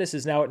of Madness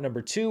is now at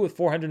number 2 with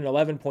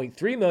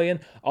 $411.3 million,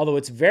 although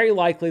it's very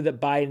likely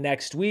that by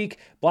next week,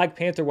 Black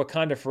Panther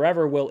Wakanda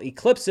Forever will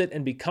eclipse it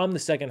and become the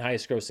second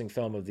highest grossing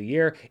film of the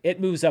year.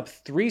 It moves up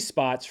 3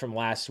 spots from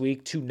last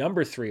week to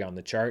number 3 on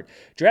the chart.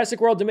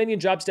 Jurassic World Dominion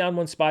drops down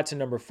 1 spot to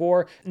number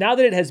 4. Now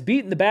that it has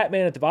beaten the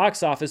Batman at the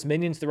box office,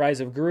 Minions: The Rise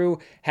of Gru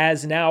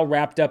has now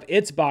wrapped up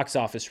its box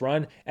office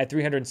run at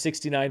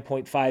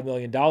 $369.5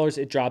 million.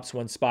 It drops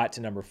 1 spot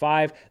to number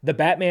 5. The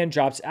Batman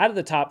drops out of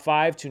the top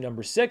 5 to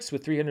number 6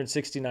 with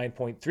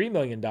 $369.3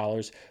 million.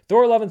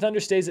 Thor: Love and Thunder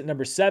stays at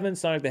number 7.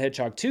 Sonic the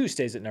Hedgehog 2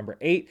 stays at number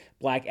 8.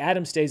 Black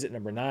Adam stays at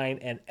number 9.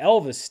 And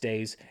Elvis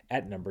stays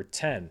at number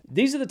 10.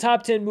 These are the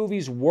top 10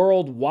 movies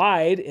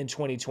worldwide in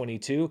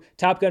 2022.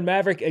 Top Gun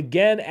Maverick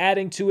again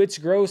adding to its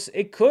gross.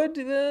 It could,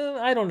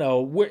 I don't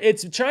know.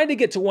 It's trying to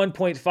get to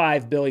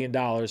 $1.5 billion.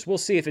 We'll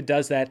see if it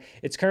does that.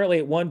 It's currently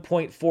at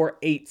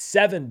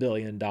 $1.487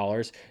 billion.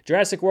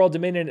 Jurassic World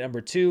Dominion at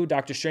number 2.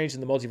 Doctor Strange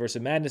in the Multiverse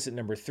of Madness at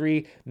number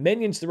 3.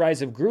 Minions: The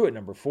Rise of Gru at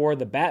number 4.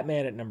 The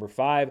Batman at number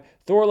 5.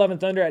 Thor: Love and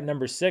Thunder at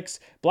number 6.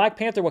 Black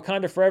Panther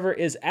Wakanda Forever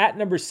is at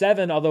number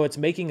 7, although it's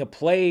making a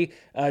play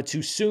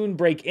to soon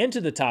break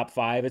into the top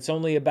 5. It's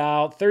only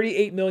about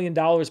 $38 million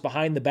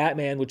behind The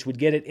Batman, which would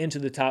get it into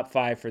the top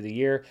 5 for the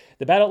year.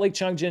 The Battle at Lake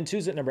Changjin 2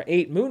 is at number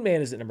 8. Moon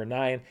Man is at number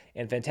 9.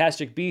 And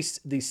Fantastic Beasts: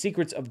 The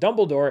Secrets of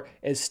Dumbledore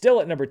is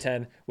still at number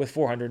 10 with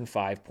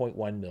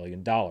 $405.1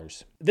 million.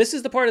 This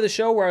is the part of the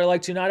show where I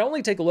like to not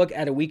only take a look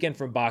at a weekend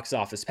from Box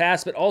Office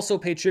Pass, but also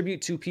pay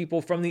tribute to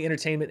people from the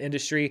entertainment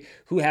industry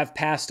who have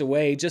passed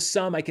away. Just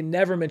some. I can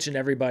never mention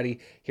everybody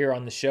here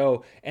on the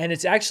show. And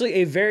it's actually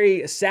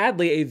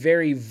sadly, a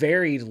very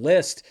varied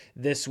list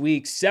this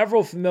week.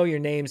 Several familiar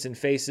names and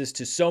faces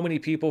to so many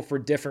people for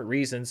different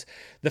reasons.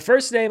 The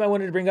first name I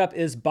wanted to bring up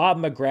is Bob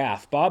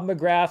McGrath. Bob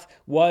McGrath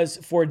was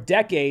for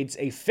decades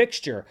a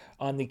fixture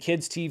on the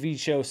kids' TV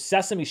show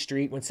Sesame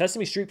Street. When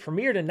Sesame Street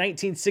premiered in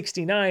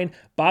 1969,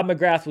 Bob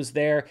McGrath was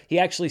there. He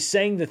actually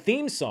sang the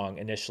theme song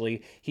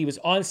initially. He was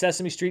on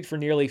Sesame Street for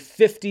nearly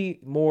 50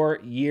 more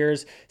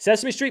years.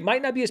 Sesame Street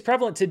might not be as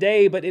prevalent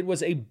today, but it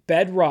was a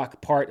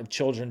bedrock part of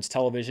children's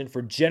television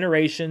for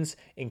generations,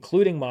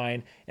 including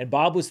mine, and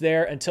Bob was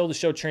there until the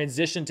show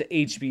transitioned to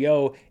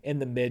HBO in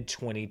the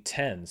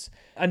mid-2010s.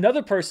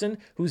 Another person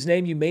whose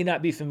name you may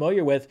not be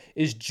familiar with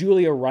is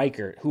Julia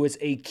Reichert, who is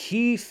a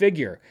key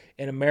figure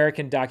in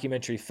American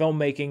documentary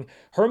filmmaking.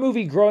 Her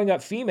movie Growing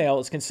Up Female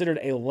is considered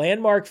a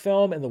landmark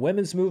film in the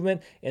women's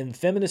movement in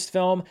feminist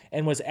film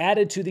and was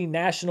added to the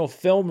National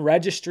Film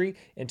Registry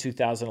in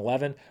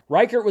 2011.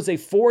 Reichert was a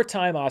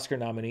 4-time Oscar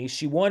nominee.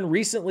 She won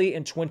recently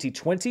in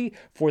 2020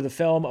 for the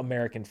film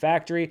American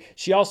Factory.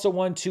 She also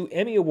won 2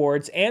 Emmy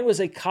Awards and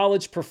was a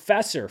college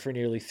professor for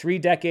nearly 3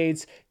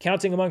 decades,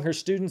 counting among her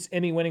students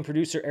Emmy-winning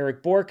producer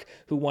Eric Bork,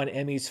 who won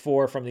Emmys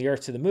for From the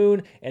Earth to the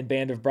Moon and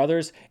Band of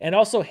Brothers, and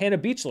also Hannah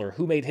Beachler,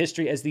 who made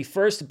history as the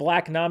first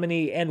Black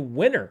nominee and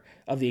winner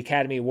of the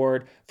Academy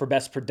Award for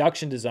Best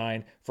Production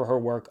Design for her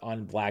work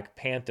on Black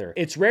Panther.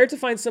 It's rare to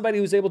find somebody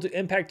who's able to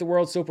impact the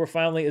world so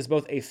profoundly as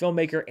both a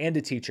filmmaker and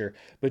a teacher,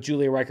 but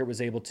Julia Reichert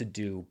was able to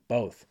do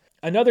both.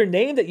 Another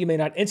name that you may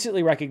not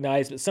instantly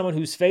recognize, but someone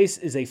whose face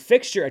is a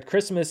fixture at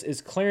Christmas,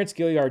 is Clarence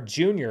Gilliard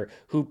Jr.,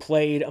 who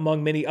played,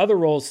 among many other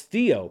roles,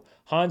 Theo,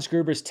 Hans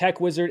Gruber's Tech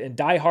Wizard in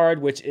Die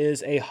Hard, which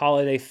is a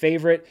holiday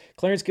favorite.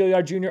 Clarence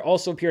Gilliard Jr.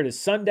 also appeared as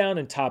Sundown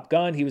in Top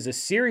Gun. He was a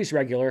series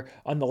regular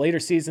on the later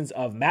seasons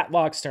of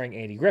Matlock starring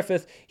Andy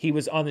Griffith. He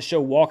was on the show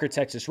Walker,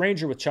 Texas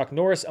Ranger with Chuck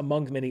Norris,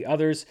 among many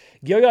others.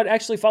 Gilliard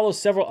actually follows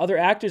several other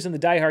actors in the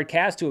Die Hard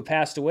cast who have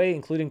passed away,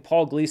 including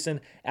Paul Gleason,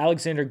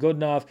 Alexander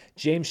Goodenough,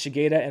 James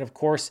Shigeta, and of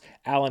course,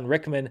 Alan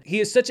Rickman. He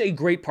is such a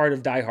great part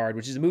of Die Hard,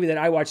 which is a movie that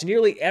I watch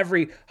nearly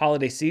every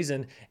holiday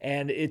season,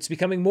 and it's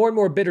becoming more and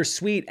more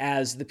bittersweet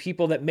as the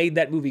people that made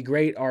that movie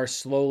great are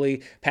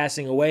slowly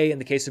passing away. In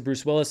the case of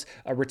Bruce Willis,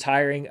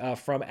 retiring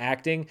from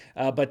acting,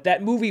 but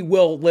that movie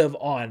will live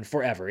on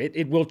forever.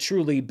 It will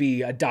truly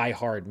be a Die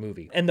Hard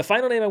movie. And the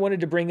final name I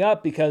wanted to bring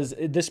up, because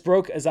this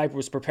broke as I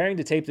was preparing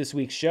to tape this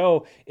week's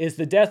show, is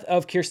the death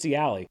of Kirstie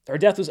Alley. Her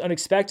death was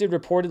unexpected.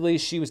 Reportedly,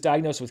 she was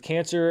diagnosed with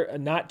cancer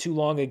not too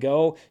long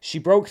ago. She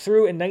broke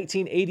through in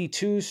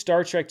 1982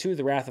 Star Trek II: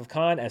 The Wrath of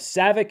Khan as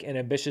Saavik, an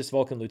ambitious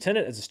Vulcan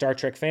lieutenant. As a Star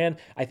Trek fan,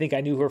 I think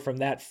I knew her from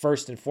that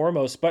first and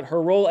foremost, but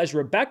her role as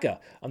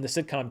Rebecca on the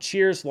sitcom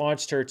Cheers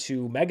launched her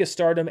to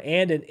megastardom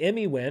and an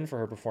Emmy win for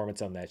her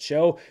performance on that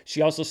show.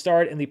 She also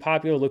starred in the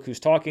popular Look Who's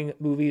Talking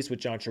movies with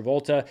John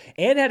Travolta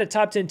and had a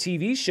top 10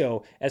 TV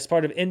show as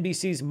part of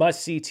NBC's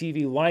must-see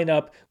TV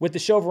lineup with the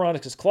show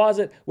Veronica's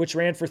Closet, which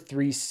ran for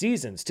 3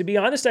 seasons. To be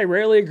honest, I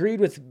rarely agreed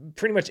with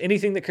pretty much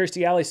anything that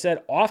Kirstie Alley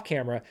said off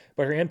camera,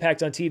 but her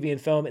impact on TV and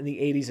film in the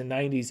 80s and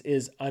 90s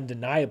is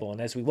undeniable.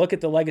 And as we look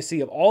at the legacy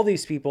of all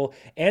these people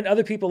and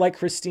other people like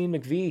Christine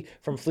McVie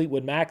from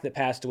Fleetwood Mac that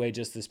passed away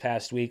just this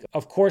past week,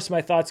 of course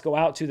my thoughts go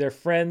out to their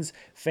friends,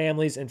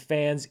 families, and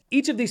fans.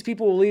 Each of these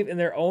people will leave in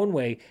their own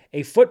way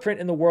a footprint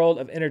in the world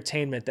of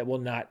entertainment that will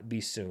not be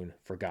soon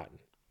forgotten.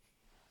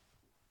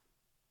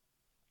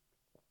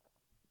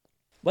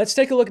 Let's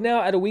take a look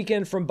now at a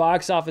weekend from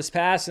Box Office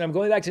Pass, and I'm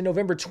going back to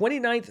November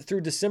 29th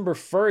through December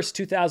 1st,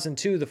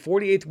 2002, the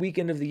 48th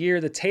weekend of the year,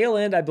 the tail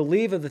end, I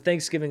believe, of the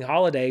Thanksgiving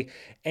holiday,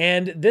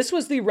 and this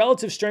was the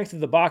relative strength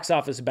of the box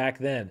office back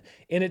then.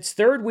 In its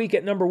third week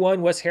at number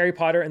 1 was Harry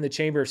Potter and the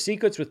Chamber of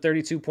Secrets with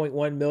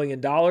 $32.1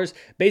 million,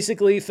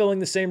 basically filling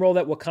the same role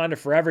that Wakanda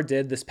Forever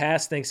did this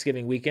past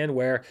Thanksgiving weekend,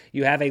 where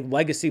you have a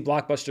legacy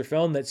blockbuster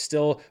film that's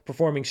still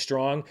performing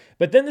strong.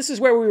 But then this is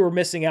where we were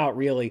missing out,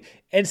 really.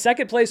 In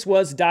second place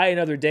was Die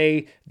Another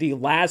Day, the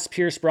last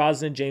Pierce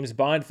Brosnan James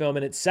Bond film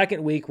in its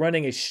second week,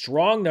 running a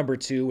strong number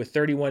 2 with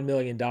 $31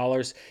 million.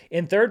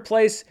 In third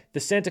place, The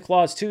Santa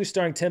Claus 2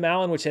 starring Tim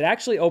Allen, which had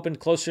actually opened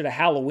closer to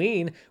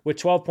Halloween with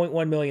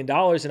 $12.1 million.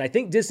 And I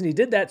think Disney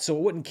did that so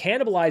it wouldn't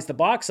cannibalize the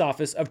box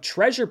office of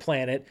Treasure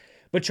Planet.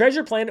 But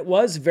Treasure Planet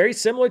was very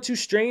similar to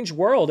Strange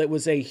World. It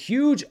was a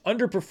huge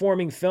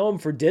underperforming film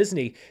for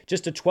Disney,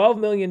 just a $12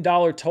 million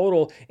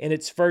total in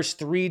its first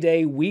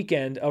 3-day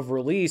weekend of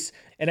release.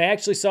 And I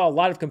actually saw a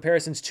lot of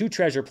comparisons to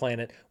Treasure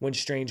Planet when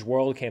Strange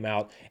World came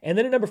out. And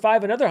then at number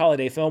 5, another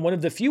holiday film, one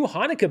of the few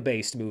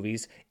Hanukkah-based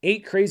movies,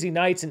 8 Crazy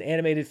Nights, an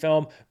animated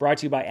film brought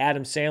to you by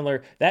Adam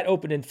Sandler. That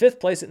opened in 5th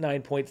place at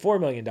 $9.4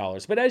 million.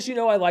 But as you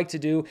know I like to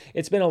do,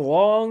 it's been a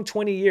long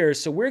 20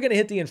 years, so we're going to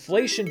hit the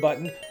inflation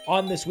button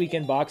on this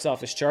weekend box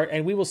office chart,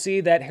 and we will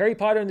see that Harry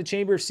Potter and the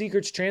Chamber of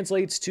Secrets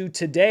translates to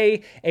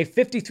today a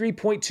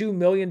 $53.2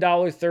 million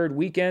third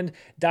weekend.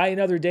 Die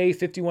Another Day,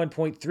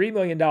 $51.3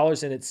 million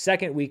in its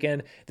second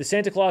weekend. The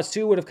Santa Claus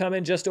 2 would have come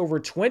in just over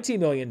 $20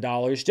 million,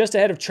 just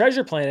ahead of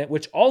Treasure Planet,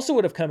 which also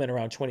would have come in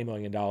around $20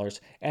 million.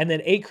 And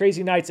then 8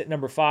 Crazy Nights at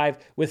number 5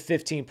 with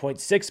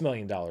 $15.6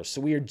 million.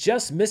 So we are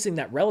just missing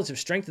that relative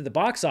strength of the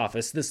box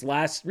office this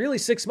last really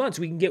 6 months.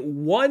 We can get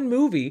one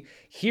movie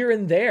here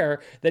and there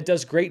that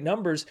does great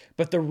numbers,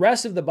 but the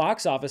rest of the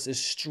box office is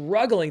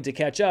struggling to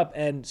catch up.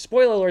 And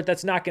spoiler alert,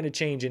 that's not going to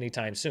change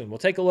anytime soon. We'll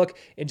take a look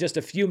in just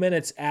a few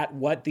minutes at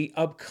what the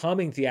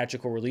upcoming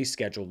theatrical release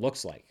schedule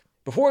looks like.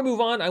 Before we move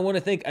on, I want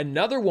to thank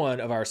another one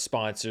of our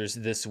sponsors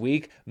this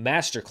week,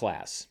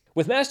 Masterclass.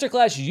 With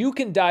Masterclass, you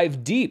can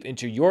dive deep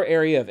into your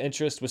area of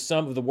interest with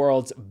some of the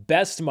world's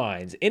best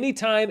minds,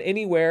 anytime,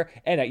 anywhere,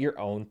 and at your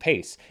own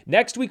pace.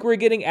 Next week, we're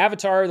getting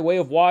Avatar: The Way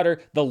of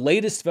Water, the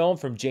latest film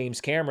from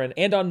James Cameron.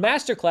 And on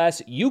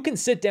Masterclass, you can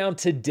sit down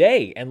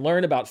today and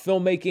learn about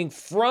filmmaking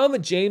from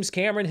James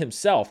Cameron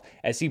himself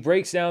as he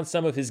breaks down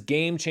some of his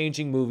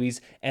game-changing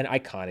movies and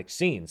iconic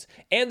scenes.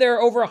 And there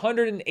are over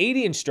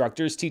 180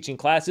 instructors teaching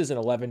classes in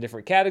 11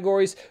 different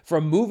categories,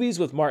 from movies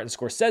with Martin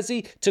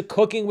Scorsese to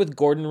cooking with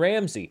Gordon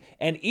Ramsay.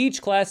 And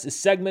each class is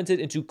segmented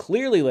into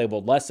clearly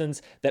labeled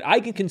lessons that I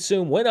can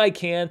consume when I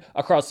can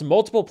across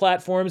multiple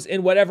platforms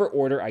in whatever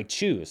order I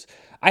choose.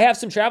 I have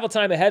some travel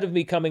time ahead of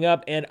me coming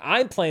up, and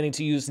I'm planning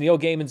to use Neil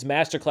Gaiman's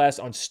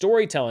masterclass on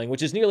storytelling,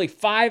 which is nearly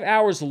 5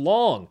 hours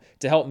long,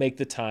 to help make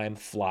the time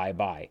fly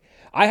by.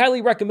 I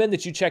highly recommend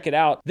that you check it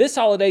out. This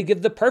holiday,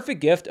 give the perfect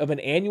gift of an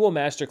annual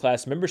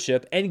Masterclass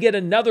membership and get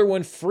another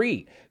one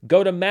free.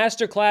 Go to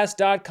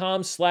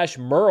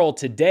masterclass.com/Murrell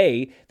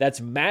today. That's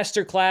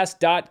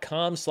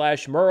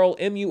masterclass.com/Murrell,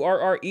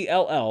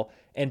 Murrell,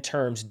 and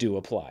terms do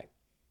apply.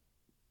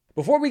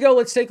 Before we go,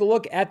 let's take a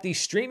look at the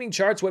streaming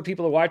charts, what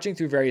people are watching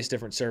through various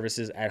different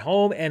services at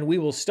home. And we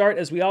will start,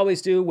 as we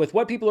always do, with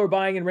what people are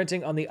buying and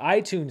renting on the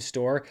iTunes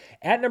store.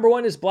 At number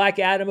 1 is Black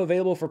Adam,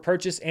 available for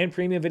purchase and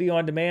premium video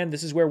on demand.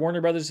 This is where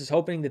Warner Brothers is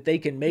hoping that they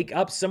can make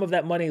up some of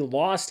that money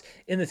lost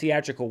in the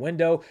theatrical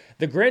window.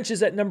 The Grinch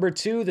is at number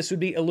 2. This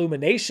would be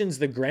Illumination's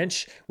The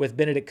Grinch, with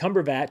Benedict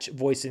Cumberbatch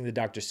voicing the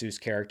Dr. Seuss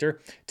character.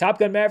 Top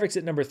Gun Maverick's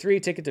at number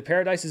 3. Ticket to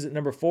Paradise is at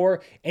number 4.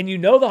 And you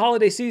know the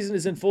holiday season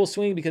is in full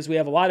swing because we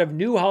have a lot of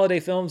new holiday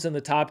films in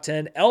the top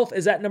 10. Elf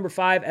is at number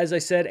 5. As I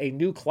said, a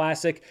new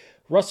classic.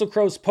 Russell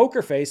Crowe's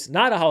Poker Face,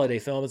 not a holiday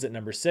film, is at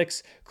number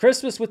 6.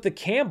 Christmas with the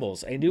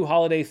Campbells, a new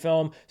holiday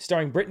film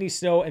starring Brittany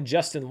Snow and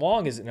Justin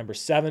Long, is at number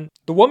 7.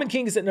 The Woman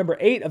King is at number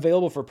 8,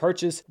 available for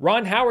purchase.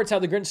 Ron Howard's How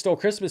the Grinch Stole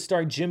Christmas,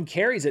 starring Jim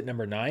Carrey, is at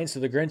number 9. So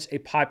The Grinch, a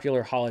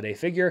popular holiday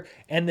figure.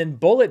 And then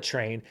Bullet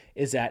Train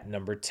is at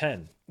number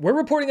 10. We're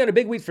reporting on a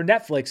big week for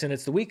Netflix, and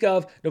it's the week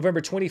of November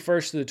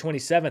 21st to the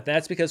 27th.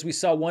 That's because we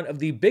saw one of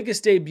the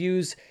biggest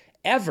debuts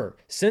ever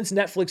since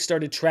Netflix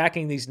started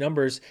tracking these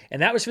numbers, and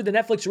that was for the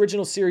Netflix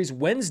original series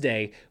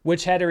Wednesday,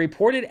 which had a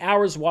reported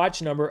hours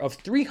watch number of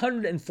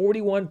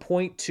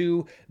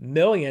 341.2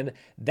 million.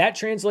 That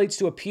translates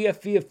to a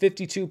PFV of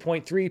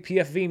 52.3,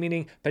 PFV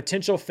meaning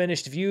potential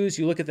finished views.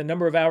 You look at the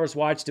number of hours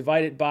watched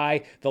divided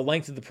by the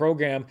length of the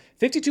program.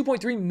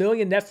 52.3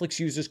 million Netflix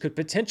users could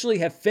potentially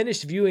have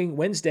finished viewing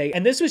Wednesday,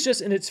 and this was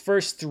just in its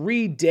first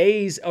 3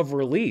 days of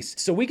release.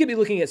 So we could be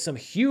looking at some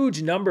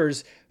huge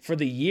numbers for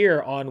the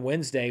year on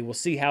Wednesday. We'll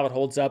see how it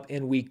holds up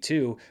in week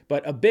 2.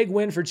 But a big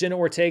win for Jenna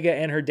Ortega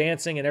and her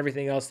dancing and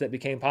everything else that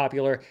became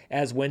popular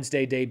as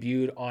Wednesday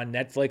debuted on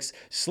Netflix.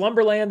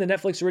 Slumberland, the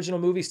Netflix original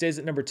movie, stays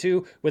at number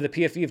 2 with a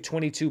PFE of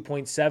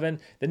 22.7.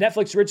 The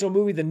Netflix original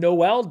movie, The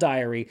Noel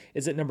Diary,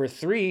 is at number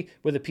 3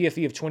 with a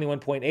PFE of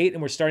 21.8.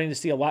 And we're starting to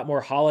see a lot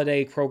more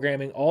holiday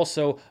programming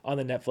also on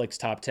the Netflix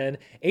top 10.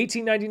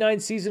 1899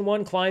 Season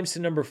 1 climbs to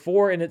number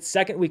 4 in its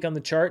second week on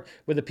the chart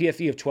with a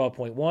PFE of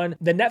 12.1.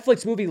 The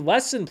Netflix movie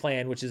Lesson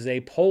Plan, which is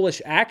a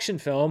Polish action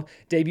film,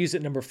 debuts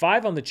at number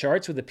 5 on the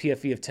charts with a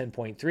PFE of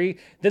 10.3.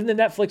 Then the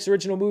Netflix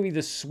original movie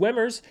The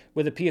Swimmers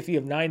with a PFE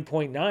of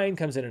 9.9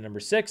 comes in at number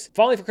 6.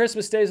 Falling for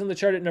Christmas stays on the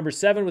chart at number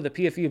 7 with a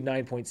PFE of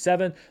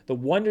 9.7. The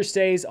Wonder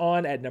stays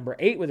on at number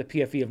 8 with a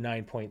PFE of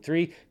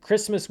 9.3.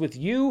 Christmas with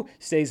You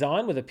stays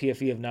on with a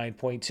PFE of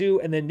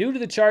 9.2. And then new to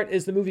the chart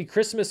is the movie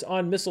Christmas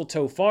on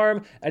Mistletoe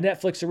Farm, a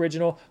Netflix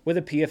original with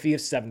a PFE of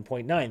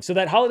 7.9. So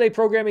that holiday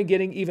programming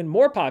getting even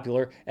more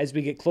popular as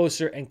we get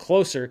closer and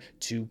closer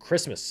to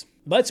Christmas.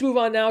 Let's move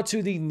on now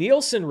to the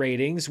Nielsen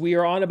ratings. We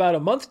are on about a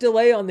month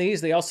delay on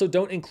these. They also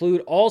don't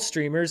include all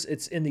streamers.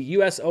 It's in the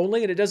US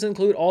only, and it doesn't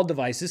include all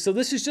devices. So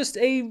this is just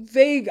a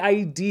vague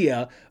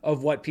idea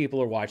of what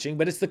people are watching,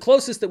 but it's the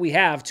closest that we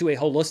have to a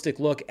holistic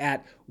look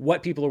at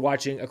what people are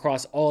watching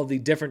across all of the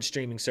different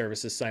streaming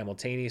services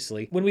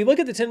simultaneously. When we look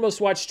at the 10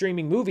 most watched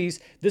streaming movies,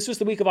 this was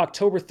the week of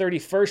October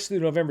 31st through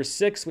November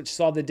 6th, which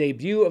saw the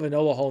debut of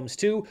Enola Holmes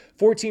 2,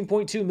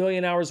 14.2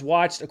 million hours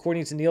watched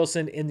according to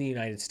Nielsen in the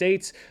United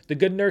States. The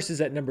Good Nurse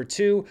is at number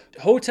 2.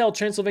 Hotel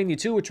Transylvania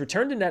 2, which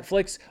returned to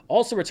Netflix,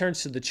 also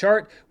returns to the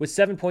chart with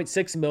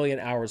 7.6 million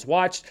hours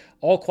watched.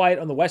 All Quiet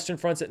on the Western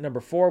Front's at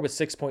number 4 with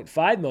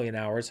 6.5 million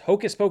hours.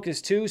 Hocus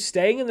Pocus 2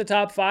 staying in the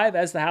top 5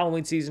 as the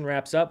Halloween season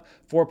wraps up,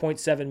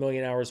 4.7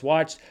 million hours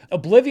watched.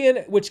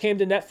 Oblivion, which came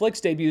to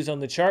Netflix, debuts on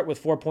the chart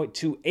with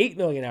 4.28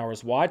 million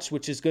hours watched,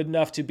 which is good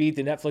enough to beat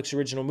the Netflix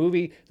original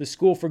movie, The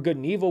School for Good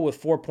and Evil, with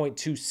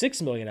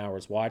 4.26 million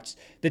hours watched.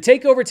 The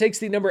Takeover takes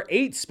the number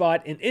 8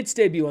 spot in its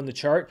debut on the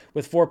chart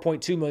with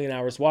 4.2 million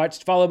hours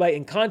watched, followed by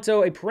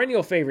Encanto, a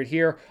perennial favorite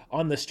here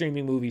on the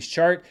streaming movies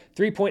chart,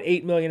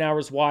 3.8 million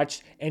hours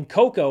watched, and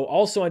Coco,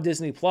 also on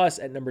Disney Plus,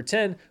 at number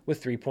 10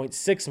 with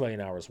 3.6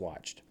 million hours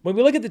watched. When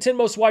we look at the 10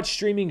 most watched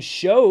streaming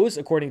shows,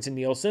 according to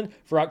Nielsen,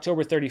 for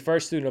October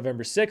 31st through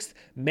November 6th,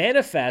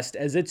 Manifest,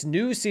 as its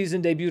new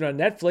season debuted on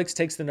Netflix,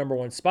 takes the number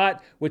 1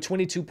 spot with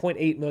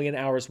 22.8 million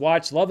hours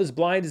watched. Love is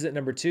Blind is at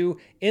number 2.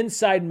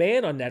 Inside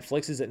Man on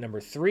Netflix is at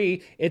number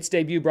 3. Its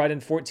debut brought in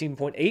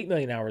 14.8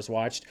 million hours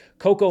watched.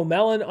 Coco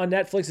Melon on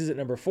Netflix is at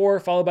number 4,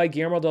 followed by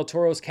Guillermo del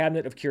Toro's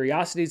Cabinet of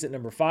Curiosities at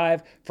number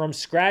 5. From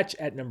Scratch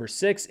at number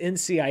 6.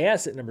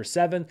 NCIS at number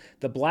 7.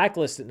 The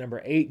Blacklist at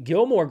number 8.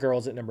 Gilmore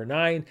Girls at number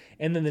 9.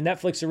 And then the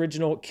Netflix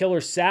original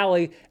Killer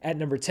Sally at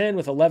number 10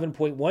 with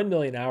 11.1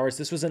 million hours.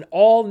 This was an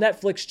all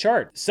Netflix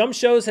chart. Some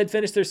shows had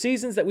finished their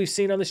seasons that we've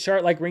seen on this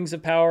chart, like Rings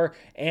of Power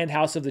and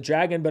House of the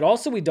Dragon, but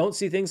also we don't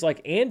see things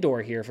like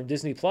Andor here from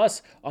Disney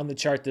Plus on the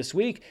chart this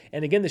week.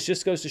 And again, this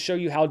just goes to show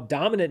you how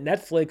dominant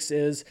Netflix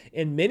is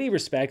in many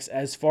respects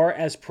as far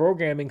as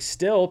programming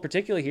still,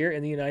 particularly here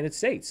in the United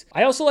States.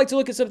 I also like to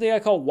look at something I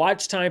call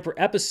watch time per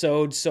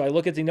episode. So I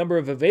look at the number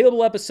of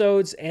available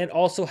episodes and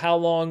also how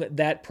long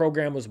that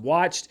program was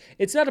watched.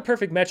 It's not a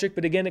perfect metric,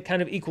 but again, it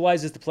kind of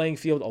equalizes the playing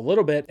field a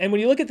little bit. And when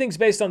you look at things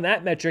based on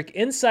that metric,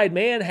 Inside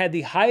Man had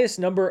the highest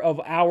number of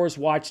hours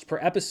watched per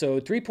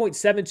episode,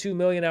 3.72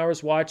 million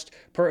hours watched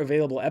per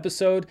available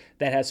episode.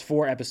 That has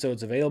 4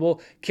 episodes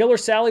available. Killer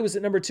Sally was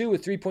at number 2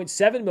 with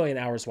 3.7 million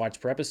hours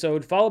watched per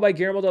episode, followed by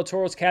Guillermo del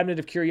Toro's Cabinet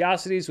of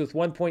Curiosities with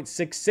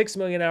 1.66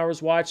 million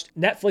hours watched.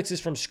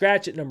 Netflix's From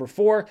Scratch at number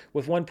 4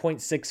 with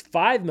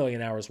 1.65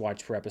 million hours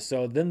watched per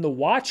episode. Then The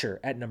Watcher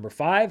at number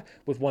 5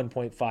 with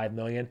 1.5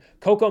 million.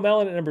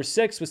 Cocomelon at number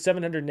 6 with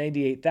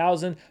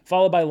 798,000,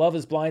 followed by Love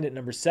is Blind at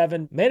number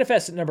 7,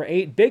 Manifest at number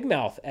 8, Big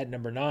Mouth at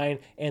number 9,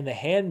 and The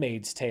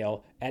Handmaid's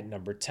Tale at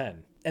number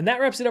 10. And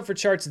that wraps it up for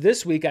charts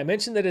this week. I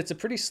mentioned that it's a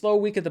pretty slow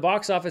week at the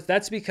box office.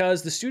 That's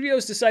because the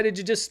studios decided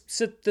to just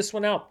sit this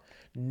one out.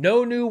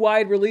 No new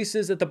wide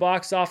releases at the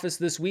box office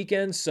this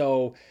weekend,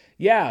 so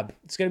yeah,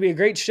 it's going to be a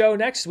great show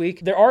next week.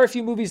 There are a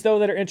few movies, though,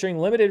 that are entering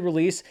limited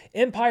release.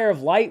 Empire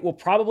of Light will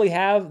probably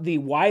have the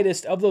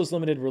widest of those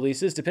limited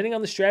releases. Depending on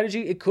the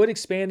strategy, it could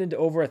expand into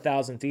over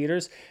 1,000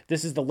 theaters.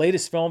 This is the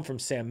latest film from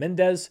Sam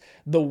Mendes.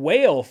 The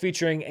Whale,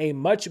 featuring a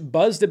much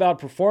buzzed-about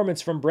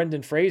performance from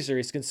Brendan Fraser.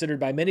 He's considered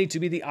by many to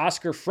be the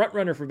Oscar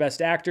frontrunner for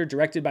Best Actor,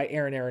 directed by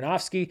Aaron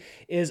Aronofsky,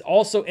 is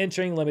also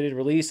entering limited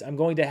release. I'm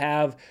going to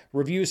have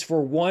reviews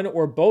for one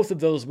or both of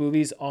those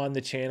movies on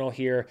the channel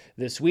here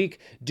this week.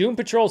 Doom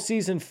Patrol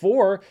Season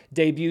 4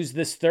 debuts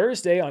this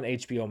Thursday on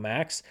HBO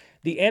Max.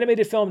 The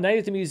animated film Night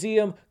at the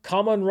Museum,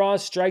 Kamon-Ra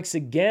Strikes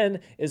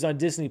Again, is on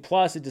Disney+.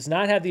 It does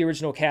not have the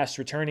original cast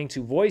returning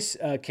to voice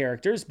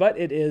characters, but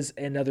it is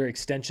another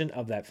extension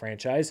of that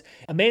franchise.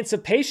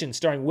 Emancipation,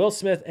 starring Will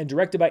Smith and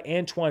directed by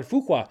Antoine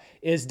Fuqua,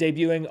 is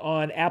debuting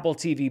on Apple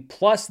TV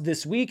Plus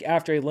this week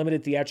after a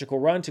limited theatrical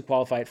run to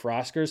qualify it for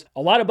Oscars.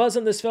 A lot of buzz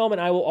on this film, and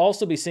I will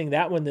also be seeing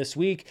that one this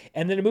week.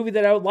 And then a movie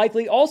that I would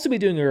likely also be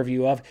doing a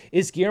review of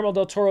is Guillermo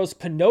del Toro's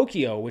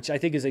Pinocchio, which I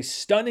think is a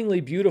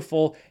stunningly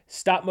beautiful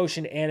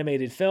stop-motion animated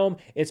film.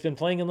 It's been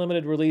playing in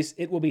limited release.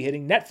 It will be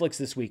hitting Netflix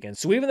this weekend.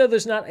 So even though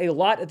there's not a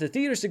lot at the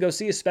theaters to go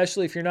see,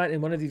 especially if you're not in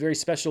one of the very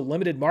special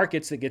limited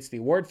markets that gets the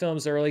award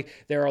films early,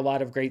 there are a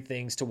lot of great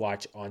things to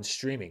watch on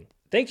streaming.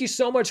 Thank you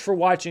so much for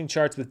watching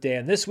Charts with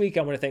Dan. This week,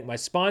 I want to thank my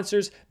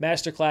sponsors,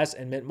 Masterclass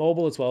and Mint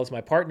Mobile, as well as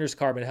my partners,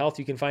 Carbon Health.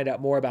 You can find out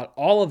more about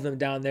all of them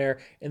down there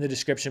in the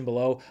description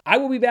below. I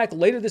will be back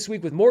later this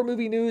week with more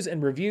movie news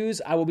and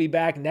reviews. I will be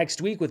back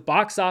next week with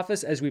Box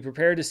Office as we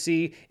prepare to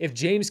see if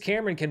James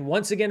Cameron can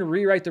once again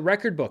rewrite the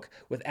record book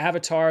with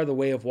Avatar: The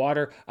Way of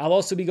Water. I'll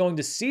also be going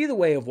to see The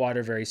Way of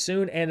Water very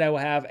soon, and I will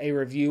have a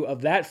review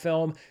of that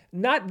film,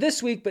 not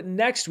this week, but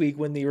next week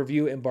when the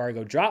review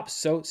embargo drops,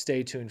 so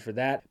stay tuned for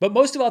that. But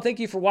most of all,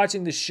 thank you for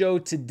watching the show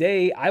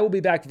today. I will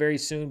be back very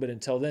soon, but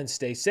until then,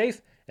 stay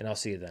safe, and I'll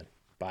see you then.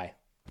 Bye.